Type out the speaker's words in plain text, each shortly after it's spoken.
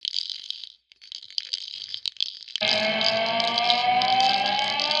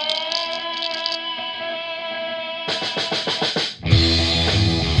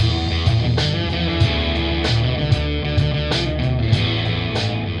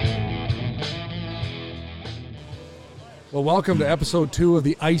Well, welcome to episode 2 of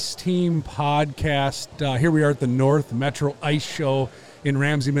the Ice Team podcast. Here we are at the North Metro Ice Show in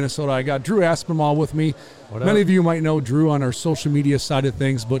Ramsey, Minnesota. I got Drew Aspinall with me. Many of you might know Drew on our social media side of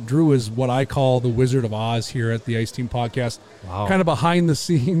things, but Drew is what I call the Wizard of Oz here at the Ice Team podcast. Wow. Kind of behind the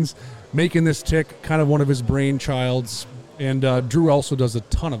scenes, making this tick, kind of one of his brainchilds. And Drew also does a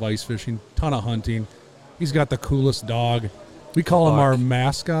ton of ice fishing, ton of hunting. He's got the coolest dog. We call him our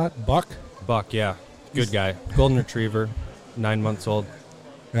mascot, Buck. Buck, yeah. Good guy. Golden Retriever, 9 months old.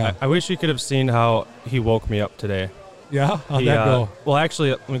 Yeah. I wish you could have seen how he woke me up today. Yeah? How'd that go? Well, actually,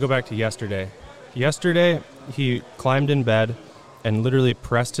 let me go back to yesterday. Yesterday, he climbed in bed and literally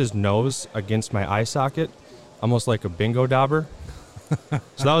pressed his nose against my eye socket, almost like a bingo dauber.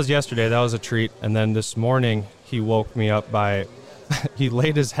 So that was yesterday. That was a treat. And then this morning, he woke me up by, he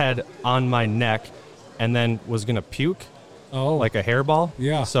laid his head on my neck and then was going to puke. Oh. Like a hairball.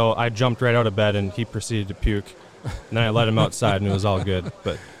 Yeah. So I jumped right out of bed and he proceeded to puke. And then I let him outside and it was all good.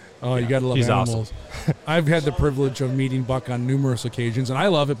 But oh, you got to love he's animals. Awesome. I've had the privilege of meeting Buck on numerous occasions, and I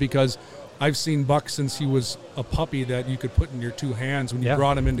love it because I've seen Buck since he was a puppy that you could put in your two hands when you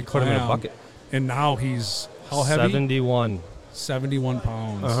brought him into put him in a bucket. And now he's how heavy? 71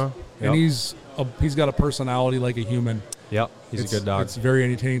 pounds. Uh-huh. And he's got a personality like a human. Yep, he's a good dog. It's very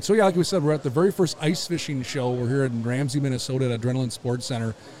entertaining. So, yeah, like we said, we're at the very first ice fishing show. We're here in Ramsey, Minnesota at Adrenaline Sports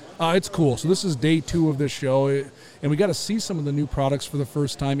Center. It's cool. So this is day 2 of this show, and we got to see some of the new products for the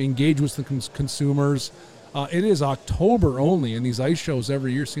first time, engage with the consumers. It is October only, and these ice shows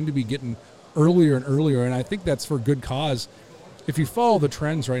every year seem to be getting earlier and earlier, and I think that's for good cause. If you follow the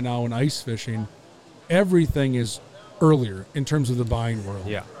trends right now in ice fishing, everything is earlier in terms of the buying world.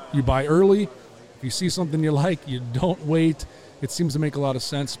 Yeah. You buy early. If you see something you like, you don't wait. It seems to make a lot of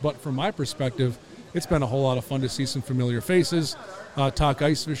sense. But from my perspective, it's been a whole lot of fun to see some familiar faces, talk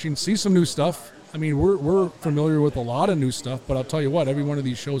ice fishing, see some new stuff. I mean, we're familiar with a lot of new stuff, but I'll tell you what, every one of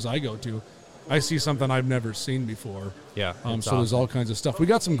these shows I go to, I see something I've never seen before. Yeah. So awesome. There's all kinds of stuff. We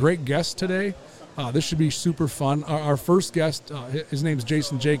got some great guests today. This should be super fun. Our first guest, his name's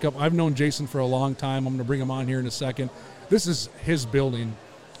Jason Jacob. I've known Jason for a long time. I'm going to bring him on here in a second. This is his building,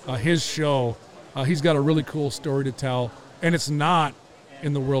 his show. He's got a really cool story to tell, and it's not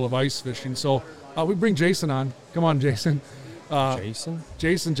in the world of ice fishing. So we bring Jason on. Come on, Jason.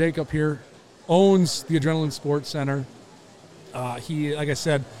 Jason Jacob here owns the Adrenaline Sports Center. He, like I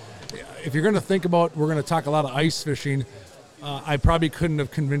said, if you're going to think about, we're going to talk a lot of ice fishing, I probably couldn't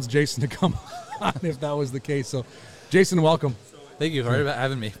have convinced Jason to come on if that was the case. So, Jason, welcome. Thank you for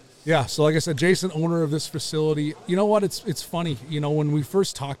having me. Yeah, so like I said, Jason, owner of this facility. You know what? It's funny. You know, when we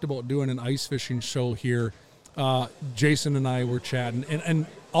first talked about doing an ice fishing show here, Jason and I were chatting, and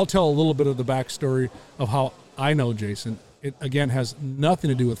I'll tell a little bit of the backstory of how I know Jason. It, again, has nothing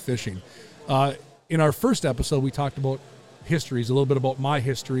to do with fishing. In our first episode, we talked about histories, a little bit about my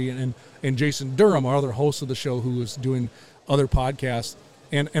history, and Jason Durham, our other host of the show, who was doing other podcasts,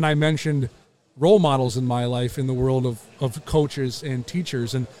 and I mentioned role models in my life in the world of coaches and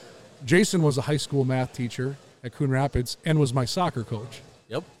teachers, and Jason was a high school math teacher at Coon Rapids and was my soccer coach.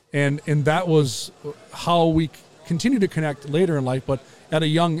 Yep. And that was how we continued to connect later in life. But at a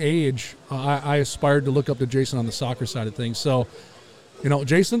young age, I aspired to look up to Jason on the soccer side of things. So, you know,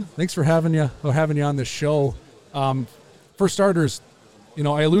 Jason, thanks for having you on this show. For starters, you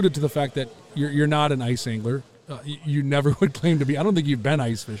know, I alluded to the fact that you're not an ice angler. You never would claim to be. I don't think you've been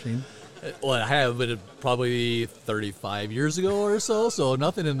ice fishing. Well, I have, but probably 35 years ago or so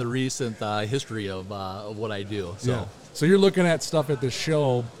nothing in the recent history of what I do. So. Yeah. So you're looking at stuff at the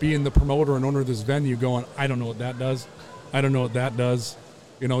show, being the promoter and owner of this venue, going, I don't know what that does. I don't know what that does.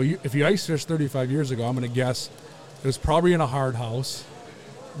 You know, if you ice fished 35 years ago, I'm going to guess it was probably in a hard house.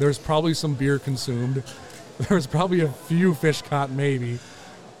 There's probably some beer consumed. There's probably a few fish caught, maybe.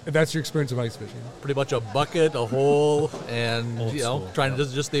 If that's your experience of ice fishing. Pretty much a bucket, a hole, and trying to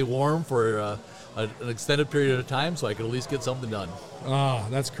just stay warm for an extended period of time so I could at least get something done.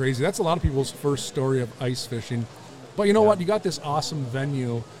 That's crazy. That's a lot of people's first story of ice fishing. But you know what? You got this awesome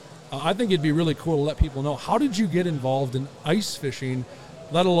venue. I think it'd be really cool to let people know, how did you get involved in ice fishing,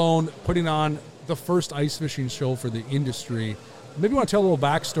 let alone putting on the first ice fishing show for the industry? Maybe you want to tell a little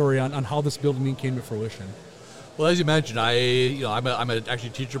backstory on how this building came to fruition. Well, as you mentioned, I'm actually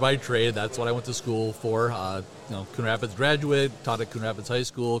a teacher by trade. That's what I went to school for. Coon Rapids graduate, taught at Coon Rapids High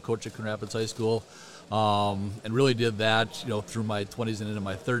School, coached at Coon Rapids High School, and really did that, through my 20s and into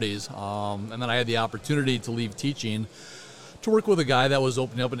my 30s. And then I had the opportunity to leave teaching to work with a guy that was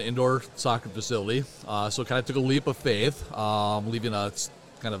opening up an indoor soccer facility. So kind of took a leap of faith, leaving a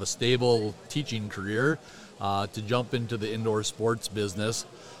kind of a stable teaching career to jump into the indoor sports business.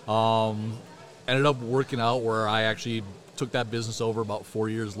 ended up working out where I actually took that business over about 4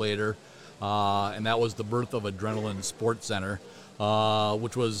 years later, and that was the birth of Adrenaline Sports Center,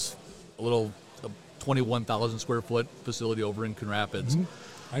 which was a little 21,000 square foot facility over in Coon Rapids.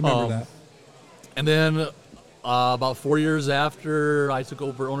 I remember that. And then about 4 years after I took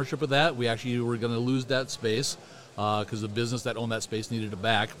over ownership of that, we actually were going to lose that space because the business that owned that space needed it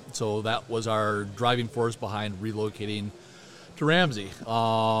back. So that was our driving force behind relocating to Ramsey.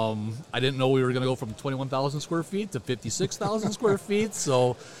 I didn't know we were going to go from 21,000 square feet to 56,000 square feet.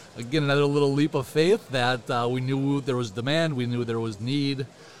 So again, another little leap of faith that we knew there was demand, we knew there was need,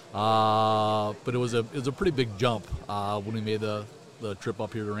 but it was a pretty big jump when we made the trip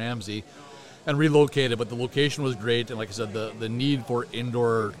up here to Ramsey and relocated. But the location was great, and like I said, the need for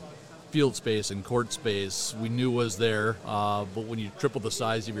indoor field space and court space we knew was there. But when you triple the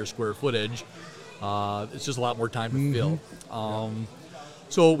size of your square footage, it's just a lot more time to fill.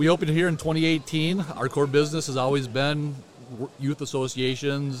 So we opened here in 2018. Our core business has always been youth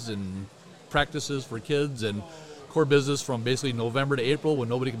associations and practices for kids, and core business from basically November to April when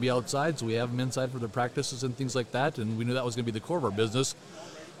nobody can be outside. So we have them inside for their practices and things like that, and we knew that was going to be the core of our business.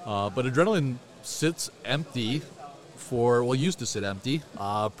 But Adrenaline sits empty used to sit empty,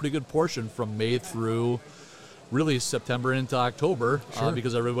 a pretty good portion from May through really September into October,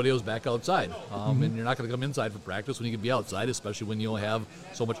 because everybody was back outside. And you're not going to come inside for practice when you can be outside, especially when you only have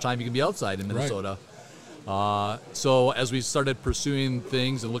so much time you can be outside in Minnesota. Right. So as we started pursuing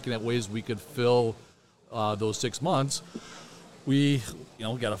things and looking at ways we could fill those 6 months, we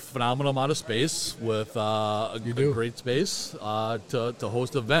got a phenomenal amount of space with a great space to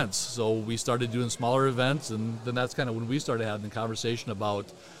host events. So we started doing smaller events, and then that's kind of when we started having the conversation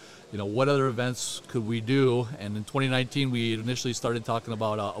about what other events could we do. And in 2019 we initially started talking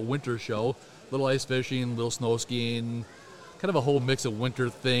about a winter show, little ice fishing, little snow skiing, kind of a whole mix of winter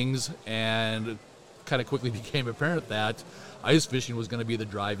things, and it kind of quickly became apparent that ice fishing was going to be the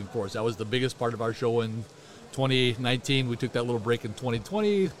driving force. That was the biggest part of our show in 2019. We took that little break in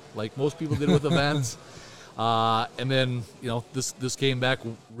 2020, like most people did with events. And then, this came back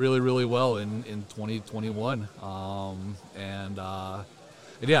really, really well in 2021.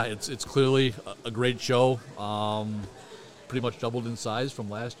 And yeah, it's clearly a great show. Pretty much doubled in size from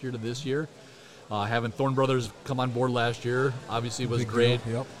last year to this year. Having Thorne Brothers come on board last year obviously was great.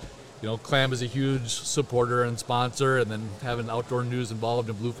 Yep. Clam is a huge supporter and sponsor, and then having Outdoor News involved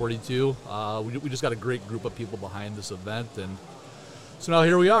in Blue 42. We just got a great group of people behind this event, and so now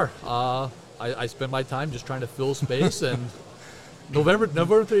here we are. I spend my time just trying to fill space, and November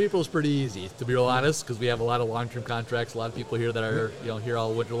through April is pretty easy, to be real honest, because we have a lot of long-term contracts, a lot of people here that are here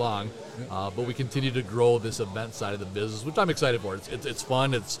all winter long. But we continue to grow this event side of the business, which I'm excited for. It's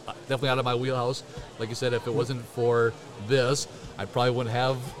fun. It's definitely out of my wheelhouse. Like you said, if it wasn't for this, I probably wouldn't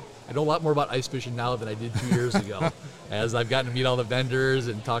have. I know a lot more about ice fishing now than I did 2 years ago, as I've gotten to meet all the vendors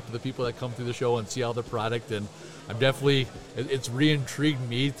and talk to the people that come through the show and see all the product. And I'm definitely, it's re-intrigued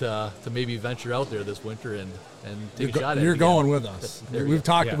me to maybe venture out there this winter and take a shot at it. You're going with us. We've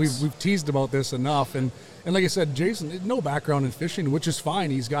talked, we've teased about this enough. And like I said, Jason, no background in fishing, which is fine.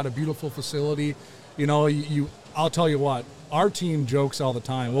 He's got a beautiful facility. I'll tell you what, our team jokes all the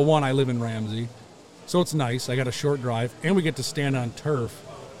time. Well, one, I live in Ramsey, so it's nice. I got a short drive, and we get to stand on turf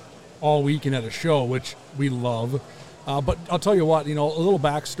all weekend at a show, which we love. But I'll tell you what, a little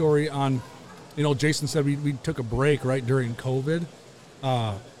backstory on, Jason said we took a break right during COVID.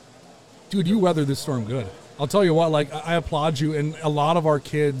 Dude, you weathered this storm good. I'll tell you what, I applaud you. And a lot of our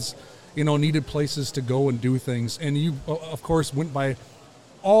kids, needed places to go and do things. And you, of course, went by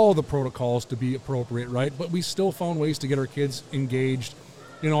all the protocols to be appropriate, right? But we still found ways to get our kids engaged.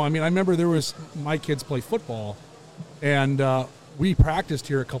 I remember my kids play football, and we practiced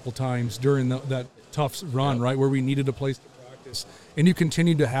here a couple times during that tough run, right, where we needed a place to practice. And you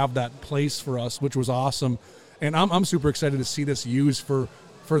continued to have that place for us, which was awesome. And I'm super excited to see this used for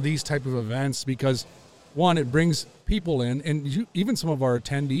these type of events because, one, it brings people in. And even some of our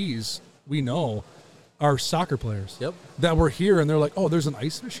attendees, we know, are soccer players that were here. And they're like, oh, there's an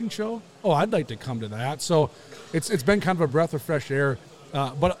ice fishing show? Oh, I'd like to come to that. So it's been kind of a breath of fresh air.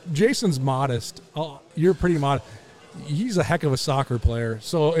 But Jason's modest. You're pretty modest. He's a heck of a soccer player.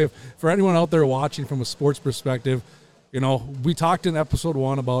 So if for anyone out there watching from a sports perspective, we talked in episode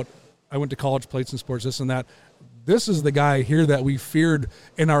 1 about I went to college, played some sports, this and that. This is the guy here that we feared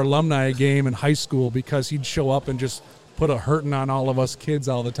in our alumni game in high school because he'd show up and just put a hurting on all of us kids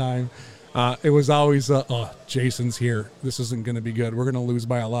all the time. It was always, Jason's here. This isn't going to be good. We're going to lose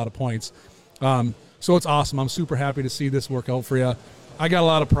by a lot of points. So it's awesome. I'm super happy to see this work out for you. I got a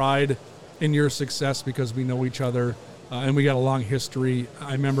lot of pride in your success because we know each other and we got a long history.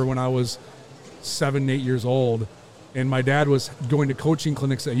 I remember when I was 7, 8 years old, and my dad was going to coaching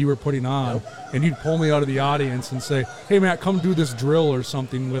clinics that you were putting on, and you'd pull me out of the audience and say, "Hey, Matt, come do this drill or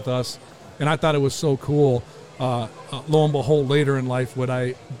something with us." And I thought it was so cool. Lo and behold, later in life, would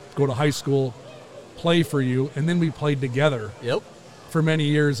I go to high school, play for you, and then we played together for many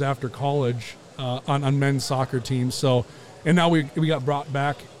years after college on men's soccer teams. So, and now we got brought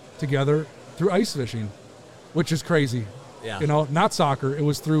back together through ice fishing, which is crazy. Yeah. You know, not soccer. It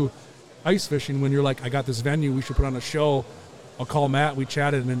was through ice fishing when you're like, I got this venue, we should put on a show. I'll call Matt. We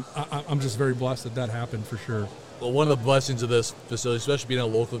chatted, and I'm just very blessed that happened for sure. Well, one of the blessings of this facility, especially being a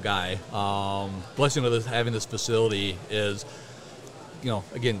local guy, blessing of having this facility is,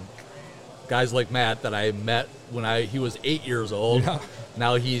 again, guys like Matt that I met when he was 8 years old. Yeah.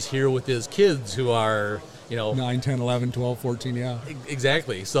 Now he's here with his kids who are, 9, 10, 11, 12, 14, yeah.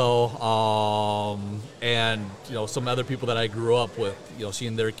 Exactly. So, and, some other people that I grew up with,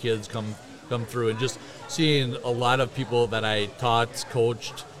 seeing their kids come through, and just seeing a lot of people that I taught,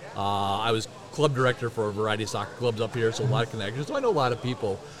 coached. I was club director for a variety of soccer clubs up here, so a lot of connections. So I know a lot of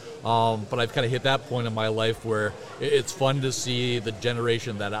people. But I've kind of hit that point in my life where it's fun to see the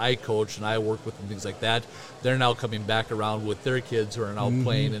generation that I coach and I work with and things like that. They're now coming back around with their kids who are now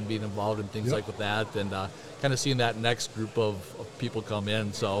playing and being involved in things like with that, and kind of seeing that next group of people come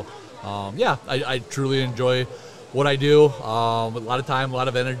in. So, I truly enjoy what I do. A lot of time, a lot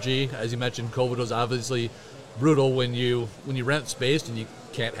of energy. As you mentioned, COVID was obviously brutal when you rent space and you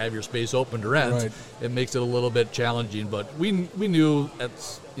can't have your space open to rent. Right. It makes it a little bit challenging, but we knew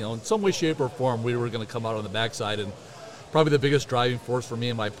in some way, shape, or form we were going to come out on the backside. And probably the biggest driving force for me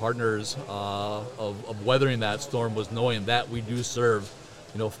and my partners of weathering that storm was knowing that we do serve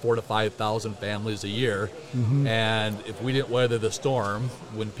 4,000 to 5,000 families a year. And if we didn't weather the storm,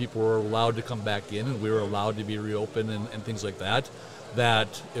 when people were allowed to come back in and we were allowed to be reopened and things like that,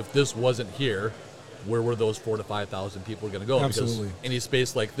 that if this wasn't here, where were those 4,000 to 5,000 people going to go? Absolutely. Because any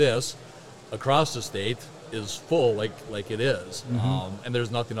space like this across the state is full like it is. And there's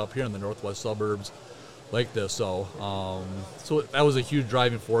nothing up here in the northwest suburbs like this. So so that was a huge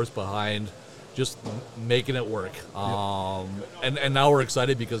driving force behind just making it work. And now we're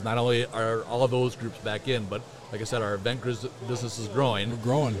excited because not only are all of those groups back in, but like I said, our event business is growing. We're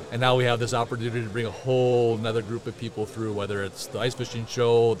growing. And now we have this opportunity to bring a whole another group of people through, whether it's the ice fishing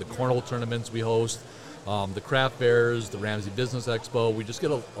show, the cornhole tournaments we host, the craft fairs, the Ramsey Business Expo. We just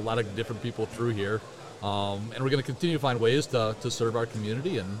get a lot of different people through here. And we're going to continue to find ways to serve our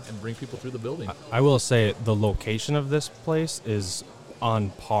community and bring people through the building. I will say the location of this place is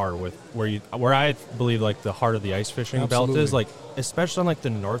on par with where I believe like the heart of the ice fishing belt is, like especially on like the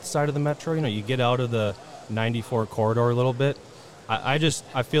north side of the metro. You get out of the 94 corridor a little bit. I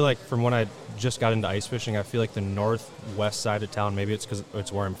feel like from when I just got into ice fishing, I feel like the northwest side of town, maybe it's because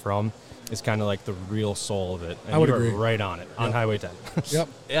it's where I'm from, is kind of like the real soul of it. And I would you agree. Are right on it, on Highway 10. Yep.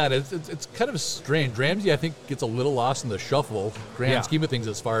 Yeah, and it's kind of strange. Ramsey, I think, gets a little lost in the shuffle, grand scheme of things,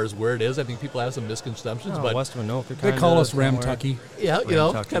 as far as where it is. I think people have some misconceptions, but west of Anoka, They call us Ramtucky. yeah,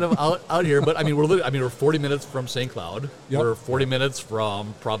 kind of out here. But I mean, we're 40 minutes from St. Cloud. Yep. We're 40 minutes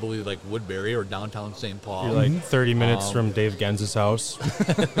from probably like Woodbury or downtown St. Paul. You're like 30 minutes from Dave Genz's house,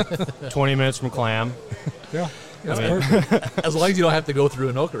 20 minutes from Clam. Yeah. That's I mean, perfect. As long as you don't have to go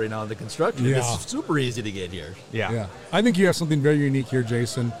through Anoka right now in the construction, Yeah. it's super easy to get here. Yeah. I think you have something very unique here,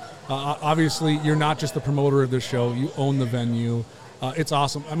 Jason. Obviously, you're not just the promoter of this show. You own the venue. It's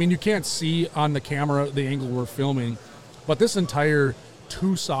awesome. I mean, you can't see on the camera the angle we're filming, but this entire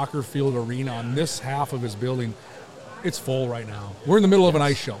 2 soccer field arena on this half of his building, it's full right now. We're in the middle of an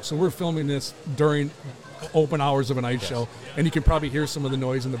ice show, so we're filming this during open hours of an ice show, and you can probably hear some of the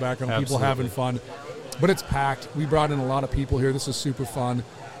noise in the background, people having fun. But it's packed. We brought in a lot of people here. This is super fun.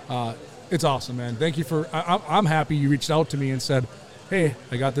 It's awesome, man. Thank you for I'm happy you reached out to me and said, hey,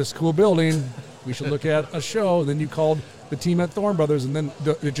 I got this cool building. We should look at a show. Then you called the team at Thorne Brothers, and then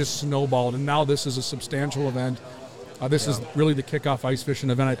it just snowballed. And now this is a substantial event. This is really the kickoff ice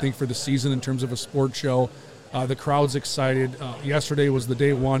fishing event, I think, for the season in terms of a sports show. The crowd's excited. Yesterday was the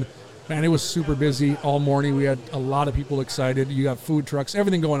day one. Man, it was super busy all morning. We had a lot of people excited. You got food trucks,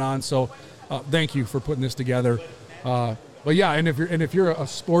 everything going on. So thank you for putting this together. But yeah, and if you're a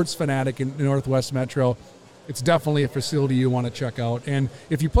sports fanatic in the Northwest Metro, it's definitely a facility you want to check out. And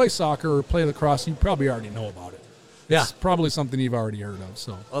if you play soccer or play lacrosse, you probably already know about it. It's probably something you've already heard of.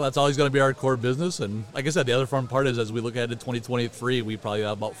 So, well, that's always going to be our core business. And like I said, the other fun part is as we look ahead to 2023, we probably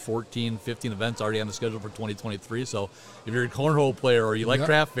have about 14, 15 events already on the schedule for 2023. So if you're a cornhole player or you like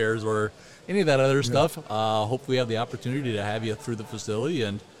craft fairs or any of that other stuff, hopefully we have the opportunity to have you through the facility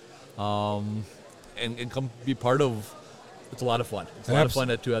and come be part of it's a lot of fun. It's a lot of fun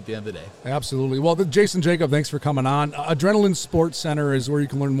at the end of the day. Absolutely. Well, Jason Jacob, thanks for coming on. Adrenaline Sports Center is where you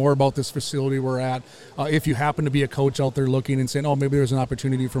can learn more about this facility we're at. If you happen to be a coach out there looking and saying, oh, maybe there's an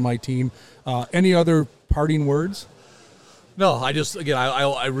opportunity for my team. Any other parting words? No,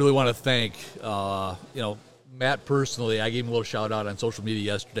 I really want to thank, Matt personally. I gave him a little shout out on social media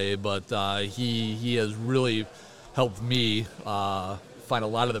yesterday, but he has really helped me find a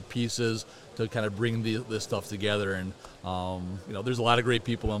lot of the pieces to kind of bring this stuff together. And, there's a lot of great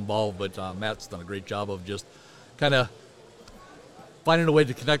people involved, but Matt's done a great job of just kind of finding a way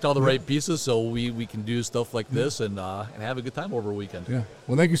to connect all the right pieces so we can do stuff like this and have a good time over a weekend. Yeah.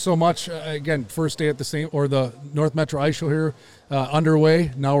 Well, thank you so much. Again, first day at the North Metro Ice Show here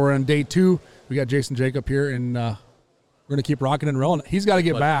underway. Now we're on day 2. We got Jason Jacob here, and we're going to keep rocking and rolling. He's got to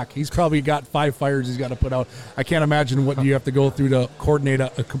get back. He's probably got 5 fires he's got to put out. I can't imagine what you have to go through to coordinate a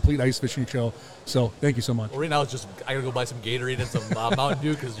complete ice fishing show. So thank you so much. Well, right now it's just I got to go buy some Gatorade and some Mountain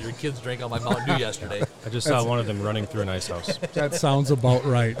Dew because your kids drank all my Mountain Dew yesterday. I just saw one of them running through an ice house. That sounds about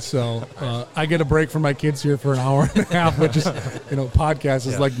right. So I get a break from my kids here for an hour and a half, which is, podcast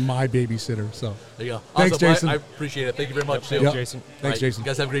is like my babysitter. So there you go. Thanks, awesome. Jason. I appreciate it. Thank you very much, too. Yep. Jason. Thanks, Jason. You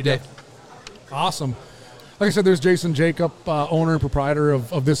guys have a great day. Awesome. Like I said, there's Jason Jacob, owner and proprietor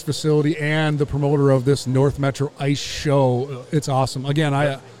of this facility and the promoter of this North Metro Ice Show. It's awesome.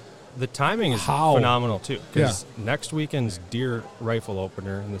 Again, the timing is phenomenal, too, because next weekend's deer rifle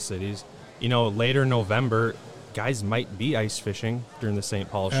opener in the cities. Later November, guys might be ice fishing during the St.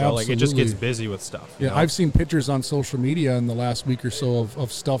 Paul show. Absolutely. Like, it just gets busy with stuff. Yeah, I've seen pictures on social media in the last week or so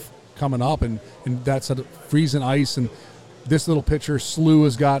of stuff coming up, and that's at freezing ice, and this little pitcher slough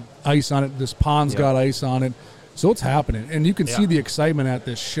has got ice on it. This pond's got ice on it. So it's happening. And you can see the excitement at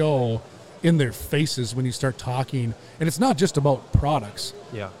this show in their faces when you start talking. And it's not just about products.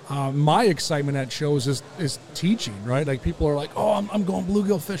 Yeah. My excitement at shows is teaching, right? Like people are like, oh, I'm going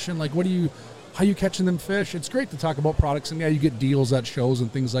bluegill fishing. Like, how you catching them fish? It's great to talk about products. And, you get deals at shows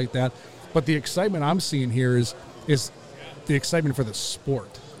and things like that. But the excitement I'm seeing here is the excitement for the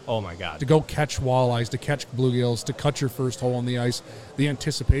sport. Oh, my God. To go catch walleyes, to catch bluegills, to cut your first hole on the ice. The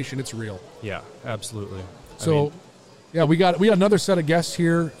anticipation, it's real. Yeah, absolutely. So, we got another set of guests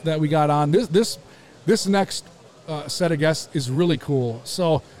here that we got on. This next set of guests is really cool.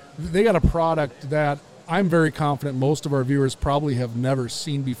 So they got a product that I'm very confident most of our viewers probably have never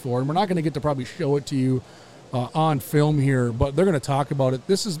seen before. And we're not going to get to probably show it to you on film here, but they're going to talk about it.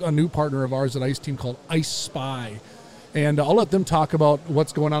 This is a new partner of ours at Ice Team called ICESPY. And I'll let them talk about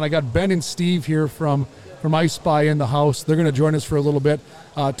what's going on. I got Ben and Steve here from ICESPY in the house. They're going to join us for a little bit,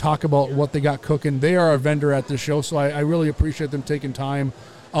 talk about what they got cooking. They are a vendor at the show, so I really appreciate them taking time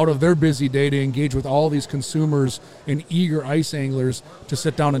out of their busy day to engage with all these consumers and eager ice anglers to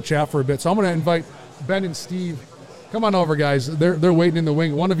sit down and chat for a bit. So I'm going to invite Ben and Steve. Come on over, guys. They're waiting in the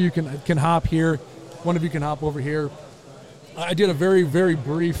wing. One of you can hop here. One of you can hop over here. I did a very, very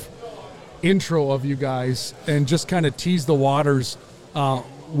brief intro of you guys and just kind of tease the waters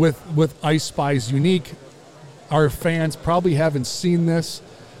with ICESPY's unique. Our fans probably haven't seen this.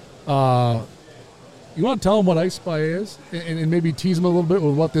 You want to tell them what ICESPY is and maybe tease them a little bit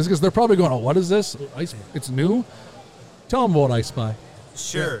with what this is, because they're probably going, oh, what is this? It's new? Tell them about ICESPY.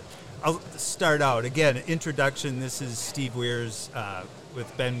 Sure. Yeah. I'll start out. Again, introduction. This is Steve Weeres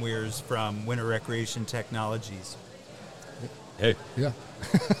with Ben Weeres from Winter Recreation Technologies. Hey. Yeah.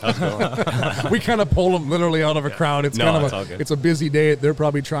 How's it going? We kind of pull them literally out of a crowd. It's kind of all good. It's a busy day. They're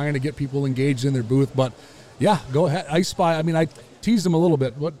probably trying to get people engaged in their booth, but yeah, go ahead. ICESPY. I mean, I teased them a little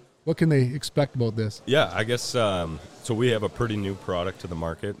bit. What can they expect about this? Yeah, I guess so we have a pretty new product to the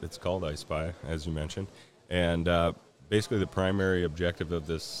market. It's called ICESPY, as you mentioned. And basically the primary objective of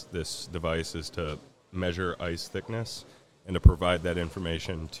this device is to measure ice thickness and to provide that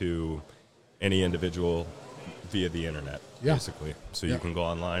information to any individual via the internet, basically. So you can go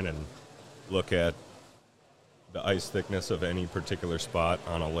online and look at the ice thickness of any particular spot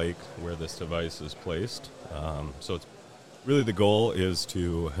on a lake where this device is placed. So it's really the goal is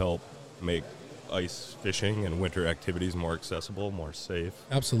to help make ice fishing and winter activities more accessible, more safe.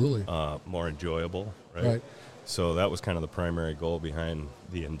 Absolutely. More enjoyable, right? So that was kind of the primary goal behind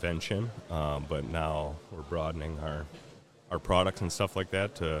the invention. But now we're broadening our products and stuff like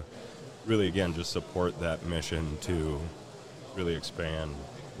that to really, again, just support that mission to really expand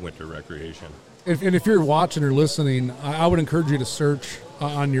winter recreation. And if you're watching or listening, I would encourage you to search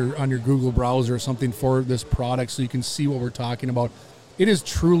on your Google browser or something for this product so you can see what we're talking about. It is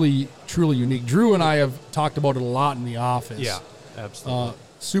truly, truly unique. Drew and I have talked about it a lot in the office. Yeah, absolutely.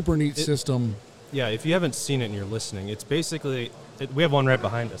 Super neat system. Yeah, if you haven't seen it and you're listening, it's basically, we have one right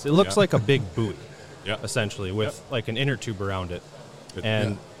behind us. It looks like a big buoy. essentially, with like an inner tube around it.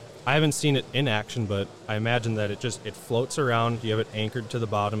 And I haven't seen it in action, but I imagine that it floats around. You have it anchored to the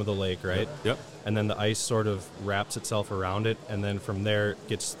bottom of the lake, right? Yep. And then the ice sort of wraps itself around it, and then from there it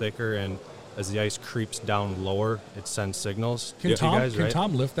gets thicker, and as the ice creeps down lower, it sends signals to you guys, right? Can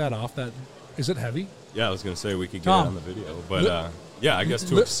Tom lift that off? Is it heavy? Yeah, I was going to say we could get Tom, it on the video, but I guess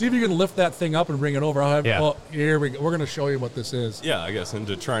see if you can lift that thing up and bring it over. Well, here we go. We're going to show you what this is. Yeah, I guess, and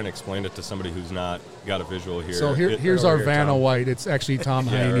to try and explain it to somebody who's not got a visual here. So here's our Vanna White. It's actually Tom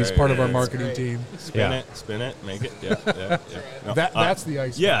Hine. He's part of our marketing team. Spin it, make it. Yeah. No, that's the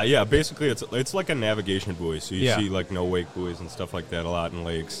ice. Yeah. Basically, it's like a navigation buoy. So you see like no wake buoys and stuff like that a lot in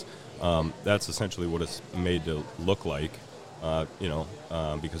lakes. That's essentially what it's made to look like.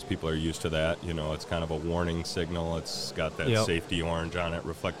 Because people are used to that. It's kind of a warning signal. It's got that safety orange on it,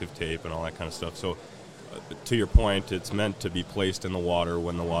 reflective tape, and all that kind of stuff. So, to your point, it's meant to be placed in the water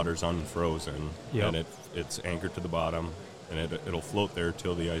when the water's unfrozen, and it's anchored to the bottom, and it'll float there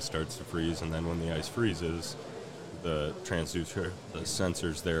till the ice starts to freeze, and then when the ice freezes, the transducer, the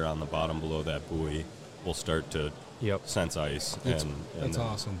sensors there on the bottom below that buoy, will start to sense ice. That's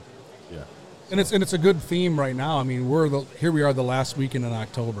awesome. Yeah. And it's a good theme right now. I mean, here we are the last weekend in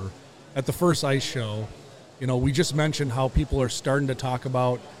October at the first ice show. We just mentioned how people are starting to talk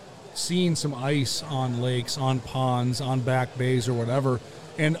about seeing some ice on lakes, on ponds, on back bays or whatever.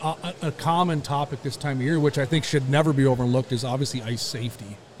 And a common topic this time of year, which I think should never be overlooked, is obviously ice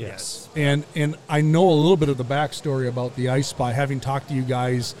safety. Yes. And I know a little bit of the backstory about the ICESPY, having talked to you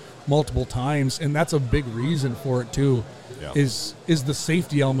guys multiple times, and that's a big reason for it too. Is the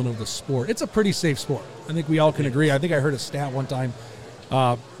safety element of the sport. It's a pretty safe sport. I think we all can agree. I think I heard a stat one time.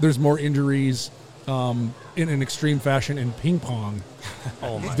 There's more injuries in an extreme fashion in ping pong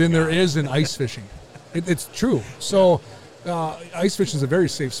than there is in ice fishing. It's true. So ice fishing is a very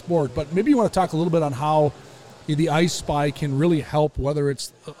safe sport. But maybe you want to talk a little bit on how the ICESPY can really help, whether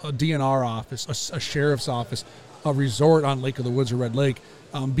it's a DNR office, a sheriff's office, a resort on Lake of the Woods or Red Lake,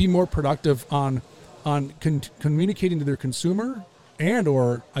 be more productive on communicating to their consumer and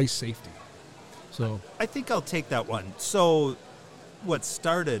or ice safety. So I think I'll take that one. So what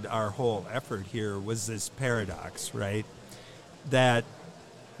started our whole effort here was this paradox, right? That,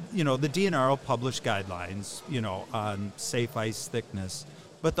 the DNR will publish guidelines, on safe ice thickness,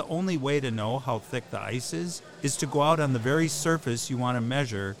 but the only way to know how thick the ice is to go out on the very surface you want to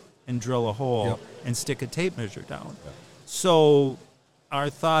measure and drill a hole and stick a tape measure down. So our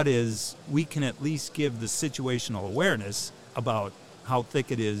thought is we can at least give the situational awareness about how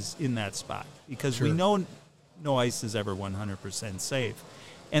thick it is in that spot, because we know no ice is ever 100% safe.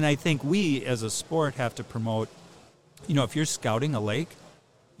 And I think we as a sport have to promote, if you're scouting a lake,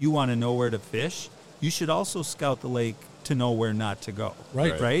 you want to know where to fish, you should also scout the lake to know where not to go.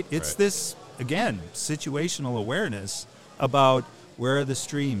 Right? It's this, again, situational awareness about where are the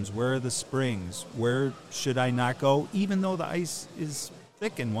streams, where are the springs, where should I not go, even though the ice is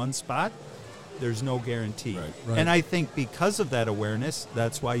thick in one spot, there's no guarantee. Right. And I think because of that awareness,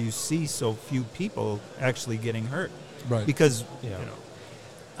 that's why you see so few people actually getting hurt. Right. Because,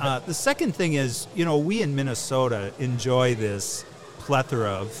 the second thing is, we in Minnesota enjoy this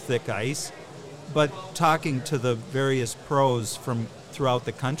plethora of thick ice, but talking to the various pros from throughout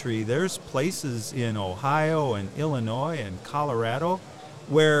the country, there's places in Ohio and Illinois and Colorado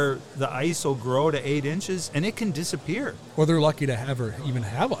where the ice will grow to 8 inches and it can disappear. Or they're lucky to even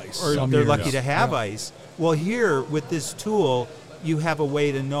have ice. Or they're lucky to have ice. Well, here with this tool, you have a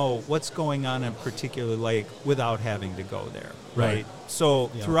way to know what's going on in a particular lake without having to go there. Right. So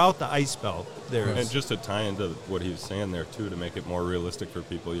throughout the ice belt, there's... And just to tie into what he was saying there, too, to make it more realistic for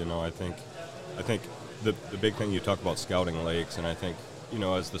people, I think the big thing, you talk about scouting lakes, and I think,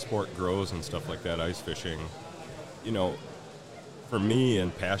 as the sport grows and stuff like that, ice fishing, for me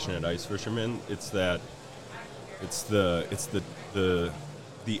and passionate ice fishermen, it's the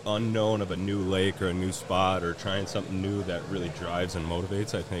unknown of a new lake or a new spot or trying something new that really drives and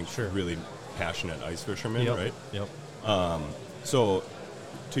motivates, I think, really passionate ice fishermen, right? So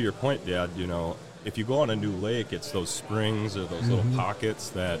to your point, Dad, if you go on a new lake, it's those springs or those little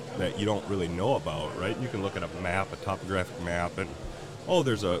pockets that you don't really know about, right? You can look at a map, a topographic map, and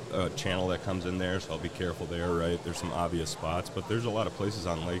there's a channel that comes in there, so I'll be careful there, right? There's some obvious spots, but there's a lot of places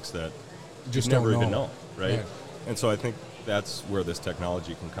on lakes that just you never don't even know, right? And so I think that's where this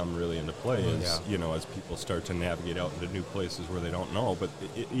technology can come really into play is, as people start to navigate out into new places where they don't know. But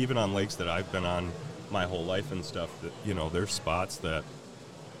even on lakes that I've been on my whole life and stuff, that, there's spots that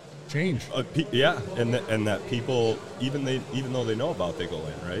change. And that people, even though they know about, they go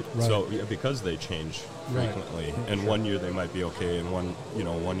in, right? So because they change frequently, and 1 year they might be okay, and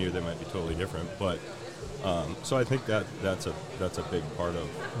 1 year they might be totally different. But so I think that's a big part of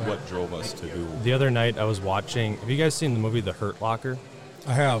what drove us to do. The other night I was watching. Have you guys seen the movie The Hurt Locker?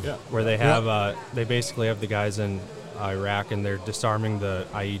 I have. Yeah. Where they have they basically have the guys in Iraq and they're disarming the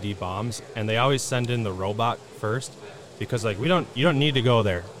IED bombs, and they always send in the robot first because you don't need to go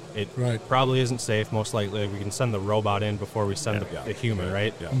there. It probably isn't safe. Most likely we can send the robot in before we send the human,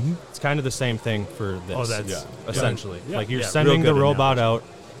 right? Yeah. Mm-hmm. It's kind of the same thing for this. Oh, that's essentially. Yeah. Like you're Yeah, sending real the good robot analogy. out,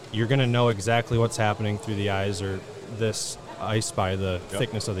 you're going to know exactly what's happening through the eyes or this ICESPY, the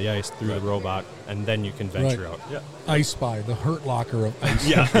thickness of the ice through the robot, and then you can venture out. Yeah. ICESPY, the hurt locker of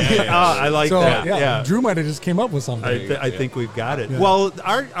ice. I like that. Yeah, Drew might have just came up with something. I think we've got it. Yeah. Well,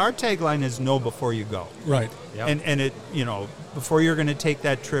 our tagline is know before you go. Right. Yep. And it, before you're going to take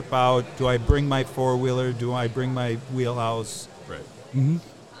that trip out, do I bring my four-wheeler? Do I bring my wheelhouse? Right. Mm-hmm.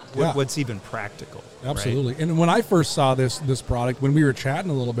 Yeah. What's even practical? Absolutely. Right? And when I first saw this product, when we were chatting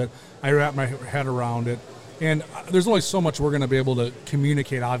a little bit, I wrapped my head around it. And there's only so much we're going to be able to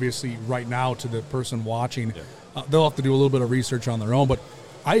communicate, obviously, right now to the person watching. Yeah. They'll have to do a little bit of research on their own. But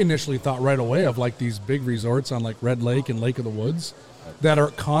I initially thought right away of these big resorts on Red Lake and Lake of the Woods that are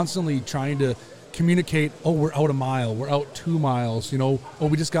constantly trying to communicate, oh, we're out a mile, we're out 2 miles, oh,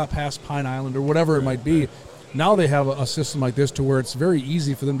 we just got past Pine Island or whatever it might be. Now they have a system like this to where it's very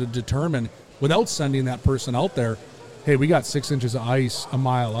easy for them to determine without sending that person out there, hey, we got 6 inches of ice a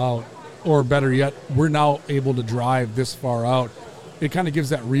mile out. Or better yet, we're now able to drive this far out. It kind of gives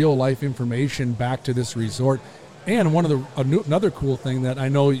that real life information back to this resort. And another cool thing that I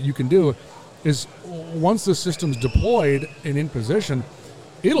know you can do is once the system's deployed and in position,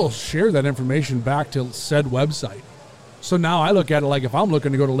 it'll share that information back to said website. So now I look at it like if I'm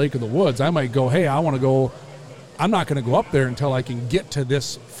looking to go to Lake of the Woods, I might go, hey, I want to go. I'm not going to go up there until I can get to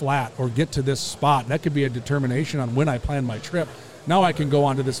this flat or get to this spot. That could be a determination on when I plan my trip. Now I can go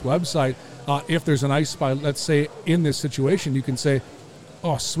onto this website. If there's an ICESPY, let's say in this situation, you can say,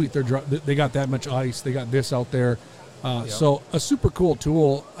 oh, sweet, they got that much ice. They got this out there. So a super cool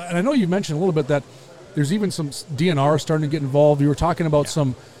tool. And I know you mentioned a little bit that there's even some DNR starting to get involved. You were talking about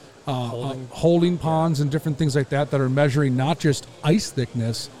some holding ponds and different things like that are measuring not just ice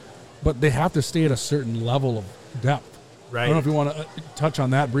thickness, but they have to stay at a certain level of depth. Right. I don't know if you want to touch on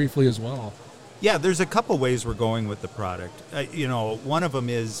that briefly as well. Yeah, there's a couple ways we're going with the product. One of them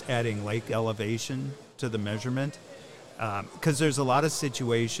is adding lake elevation to the measurement, because there's a lot of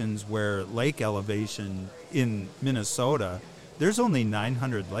situations where lake elevation in Minnesota, there's only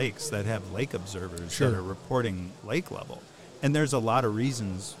 900 lakes that have lake observers that are reporting lake level. And there's a lot of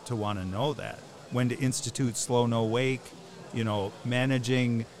reasons to want to know that. When to institute slow no wake,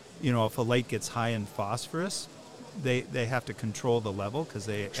 managing, if a lake gets high in phosphorus, they have to control the level because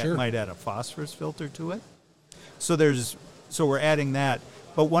they might add a phosphorus filter to it. So we're adding that.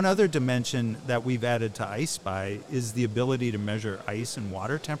 But one other dimension that we've added to ICESPY is the ability to measure ice and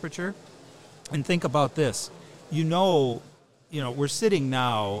water temperature. And think about this. We're sitting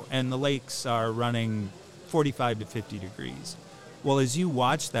now and the lakes are running 45 to 50 degrees. Well, as you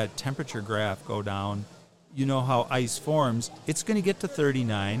watch that temperature graph go down, how ice forms. It's going to get to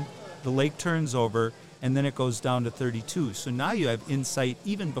 39. The lake turns over, and then it goes down to 32. So now you have insight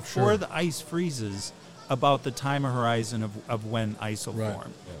even before the ice freezes about the time horizon of when ice will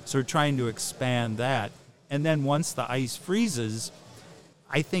form. Yeah. So we're trying to expand that. And then once the ice freezes,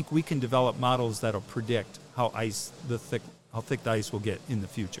 I think we can develop models that'll predict how thick the ice will get in the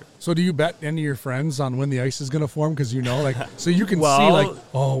future. So do you bet any of your friends on when the ice is going to form? Because so you can see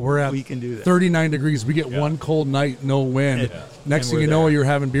we're at we can do that. 39 degrees. We get one cold night, no wind. Next thing you know, you're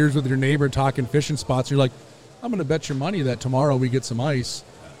having beers with your neighbor, talking fishing spots. You're like, I'm going to bet your money that tomorrow we get some ice.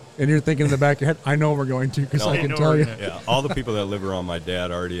 And you're thinking in the back of your head, I know we're going to because I can tell you. Yeah, all the people that live around my dad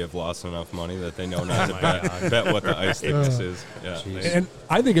already have lost enough money that they know not to bet what the ice thickness is. Yeah, and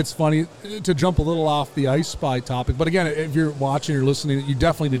I think it's funny to jump a little off the ICESPY topic. But again, if you're watching or listening, you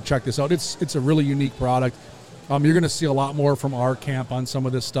definitely need to check this out. It's a really unique product. You're going to see a lot more from our camp on some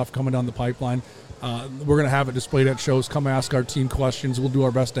of this stuff coming down the pipeline. We're going to have it displayed at shows. Come ask our team questions. We'll do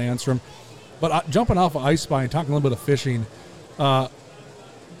our best to answer them. But jumping off of ICESPY and talking a little bit of fishing,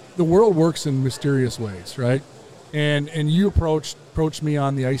 the world works in mysterious ways, right? And you approached me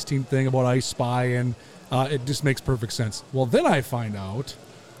on the ice team thing about ICESPY, and it just makes perfect sense. Well, then I find out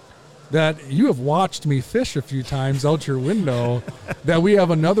that you have watched me fish a few times out your window, that we have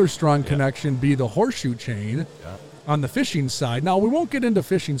another strong connection, be the Horseshoe Chain on the fishing side. Now, we won't get into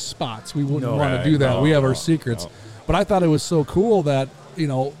fishing spots. We wouldn't want to do that. We have our secrets. But I thought it was so cool that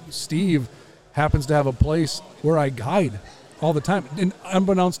Steve happens to have a place where I guide all the time. And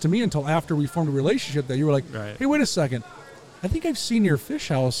unbeknownst to me until after we formed a relationship that you were like, hey, wait a second. I think I've seen your fish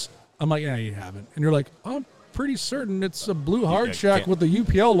house. I'm like, yeah, you haven't. And you're like, oh, I'm pretty certain it's a blue hard shack with the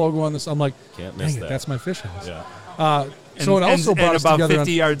UPL logo on this. I'm like, can't miss that. That's my fish house. Yeah. So it also brought us about together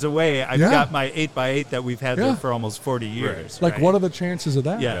 50 yards away, I've got my 8x8 that we've had Yeah. there for almost 40 years. Like, what are the chances of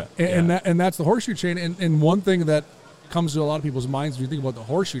that? Yeah. And that's the horseshoe chain. And one thing that comes to a lot of people's minds when you think about the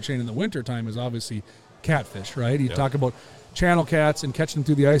horseshoe chain in the wintertime is obviously catfish, right? You talk about channel cats and catching them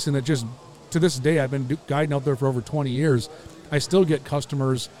through the ice, and it just, to this day, I've been guiding out there for over 20 years. I still get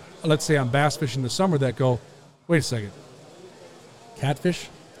customers, let's say I'm bass fishing this summer, that go, wait a second, catfish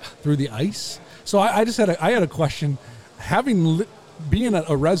through the ice? So I just had a question. Being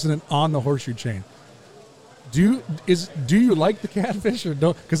a resident on the horseshoe chain, do you like the catfish or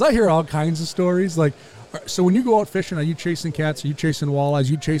don't? Because I hear all kinds of stories. Like, so when you go out fishing, are you chasing cats? Are you chasing walleyes?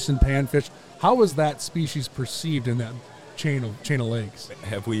 Are you chasing panfish? How is that species perceived in that chain of lakes?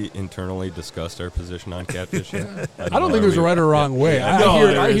 Have we internally discussed our position on catfish yet? I don't think there's a right or wrong way.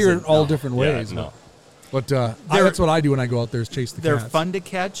 I hear it all different ways. No. But that's what I do when I go out there is chase the They're cats. fun to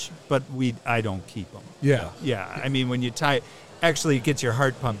catch, but I don't keep them. Yeah. Yeah. I mean, when you actually it gets your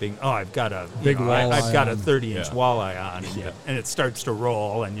heart pumping. Oh, I've got a Big walleye I've got a on. 30-inch Yeah. walleye on, and it starts to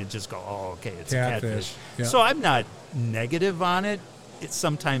roll, and you just go, oh, okay, it's a catfish. Yeah. So I'm not negative on it.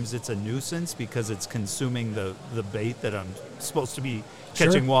 Sometimes it's a nuisance because it's consuming the bait that I'm supposed to be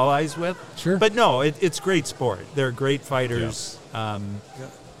catching walleyes with. Sure. But no, it's great sport. They're great fighters.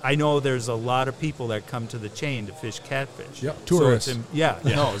 I know there's a lot of people that come to the chain to fish catfish. Yep, tourists.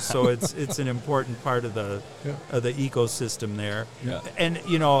 So so it's an important part of the ecosystem there. Yeah. And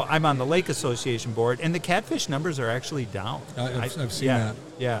I'm on the Lake Association board, and the catfish numbers are actually down. I've seen that.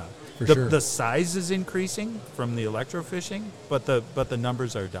 Yeah. For sure. The size is increasing from the electrofishing, but the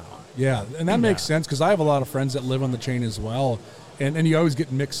numbers are down. Yeah, and that makes sense because I have a lot of friends that live on the chain as well, and you always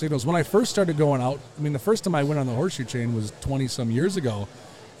get mixed signals. When I first started going out, I mean, the first time I went on the horseshoe chain was 20-some years ago,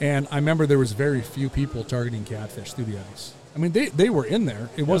 and I remember there was very few people targeting catfish through the ice. I mean, they were in there.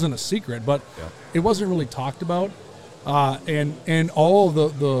 It wasn't a secret, but it wasn't really talked about. And all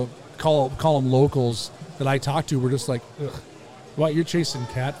of the call them locals that I talked to were just like, ugh, what, you're chasing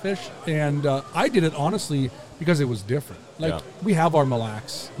catfish? And I did it honestly because it was different. Like we have our Mille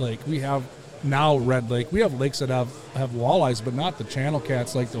Lacs, like we have now Red Lake. We have lakes that have walleyes, but not the channel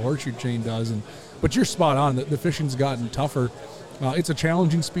cats like the horseshoe chain does. But you're spot on. The fishing's gotten tougher. It's a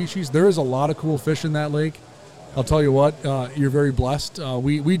challenging species. There is a lot of cool fish in that lake. I'll tell you what, you're very blessed.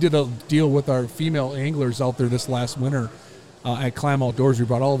 We did a deal with our female anglers out there this last winter at Clam Outdoors. We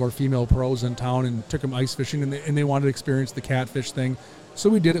brought all of our female pros in town and took them ice fishing, and they wanted to experience the catfish thing. So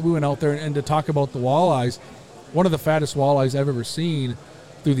we did it. We went out there, and to talk about the walleyes, one of the fattest walleyes I've ever seen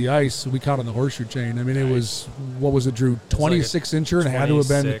through the ice, we caught on the horseshoe chain. I mean, it was, what was it, Drew? 26-incher, and it had to have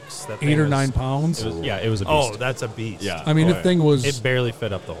been 8 or 9 pounds. It was a beast. Oh, that's a beast. Yeah. I mean, the thing was... It barely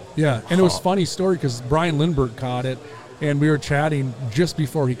fit up the hole. Yeah, and it was a funny story because Brian Lindbergh caught it, and we were chatting just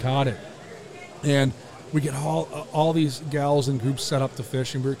before he caught it. And we get all these gals and groups set up to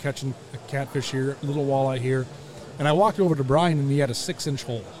fish, and we were catching a catfish here, a little walleye here. And I walked over to Brian, and he had a 6-inch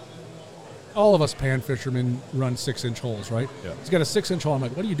hole. All of us pan fishermen run 6-inch holes, right? Yeah. He's got a 6-inch hole. I'm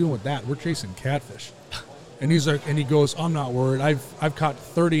like, what are you doing with that? We're chasing catfish. And he's like, and he goes, I'm not worried. I've caught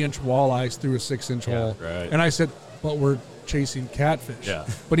 30-inch walleyes through a 6-inch hole. Right. And I said, but we're chasing catfish. Yeah.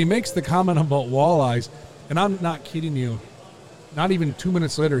 But he makes the comment about walleyes, and I'm not kidding you. Not even 2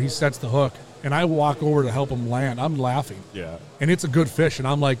 minutes later, he sets the hook, and I walk over to help him land. I'm laughing. Yeah. And it's a good fish, and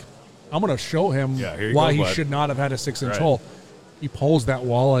I'm like, I'm going to show him why he should not have had a 6-inch hole. He pulls that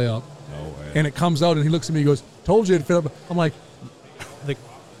walleye up. No way. And it comes out, and he looks at me and goes, told you it'd fit up. I'm like,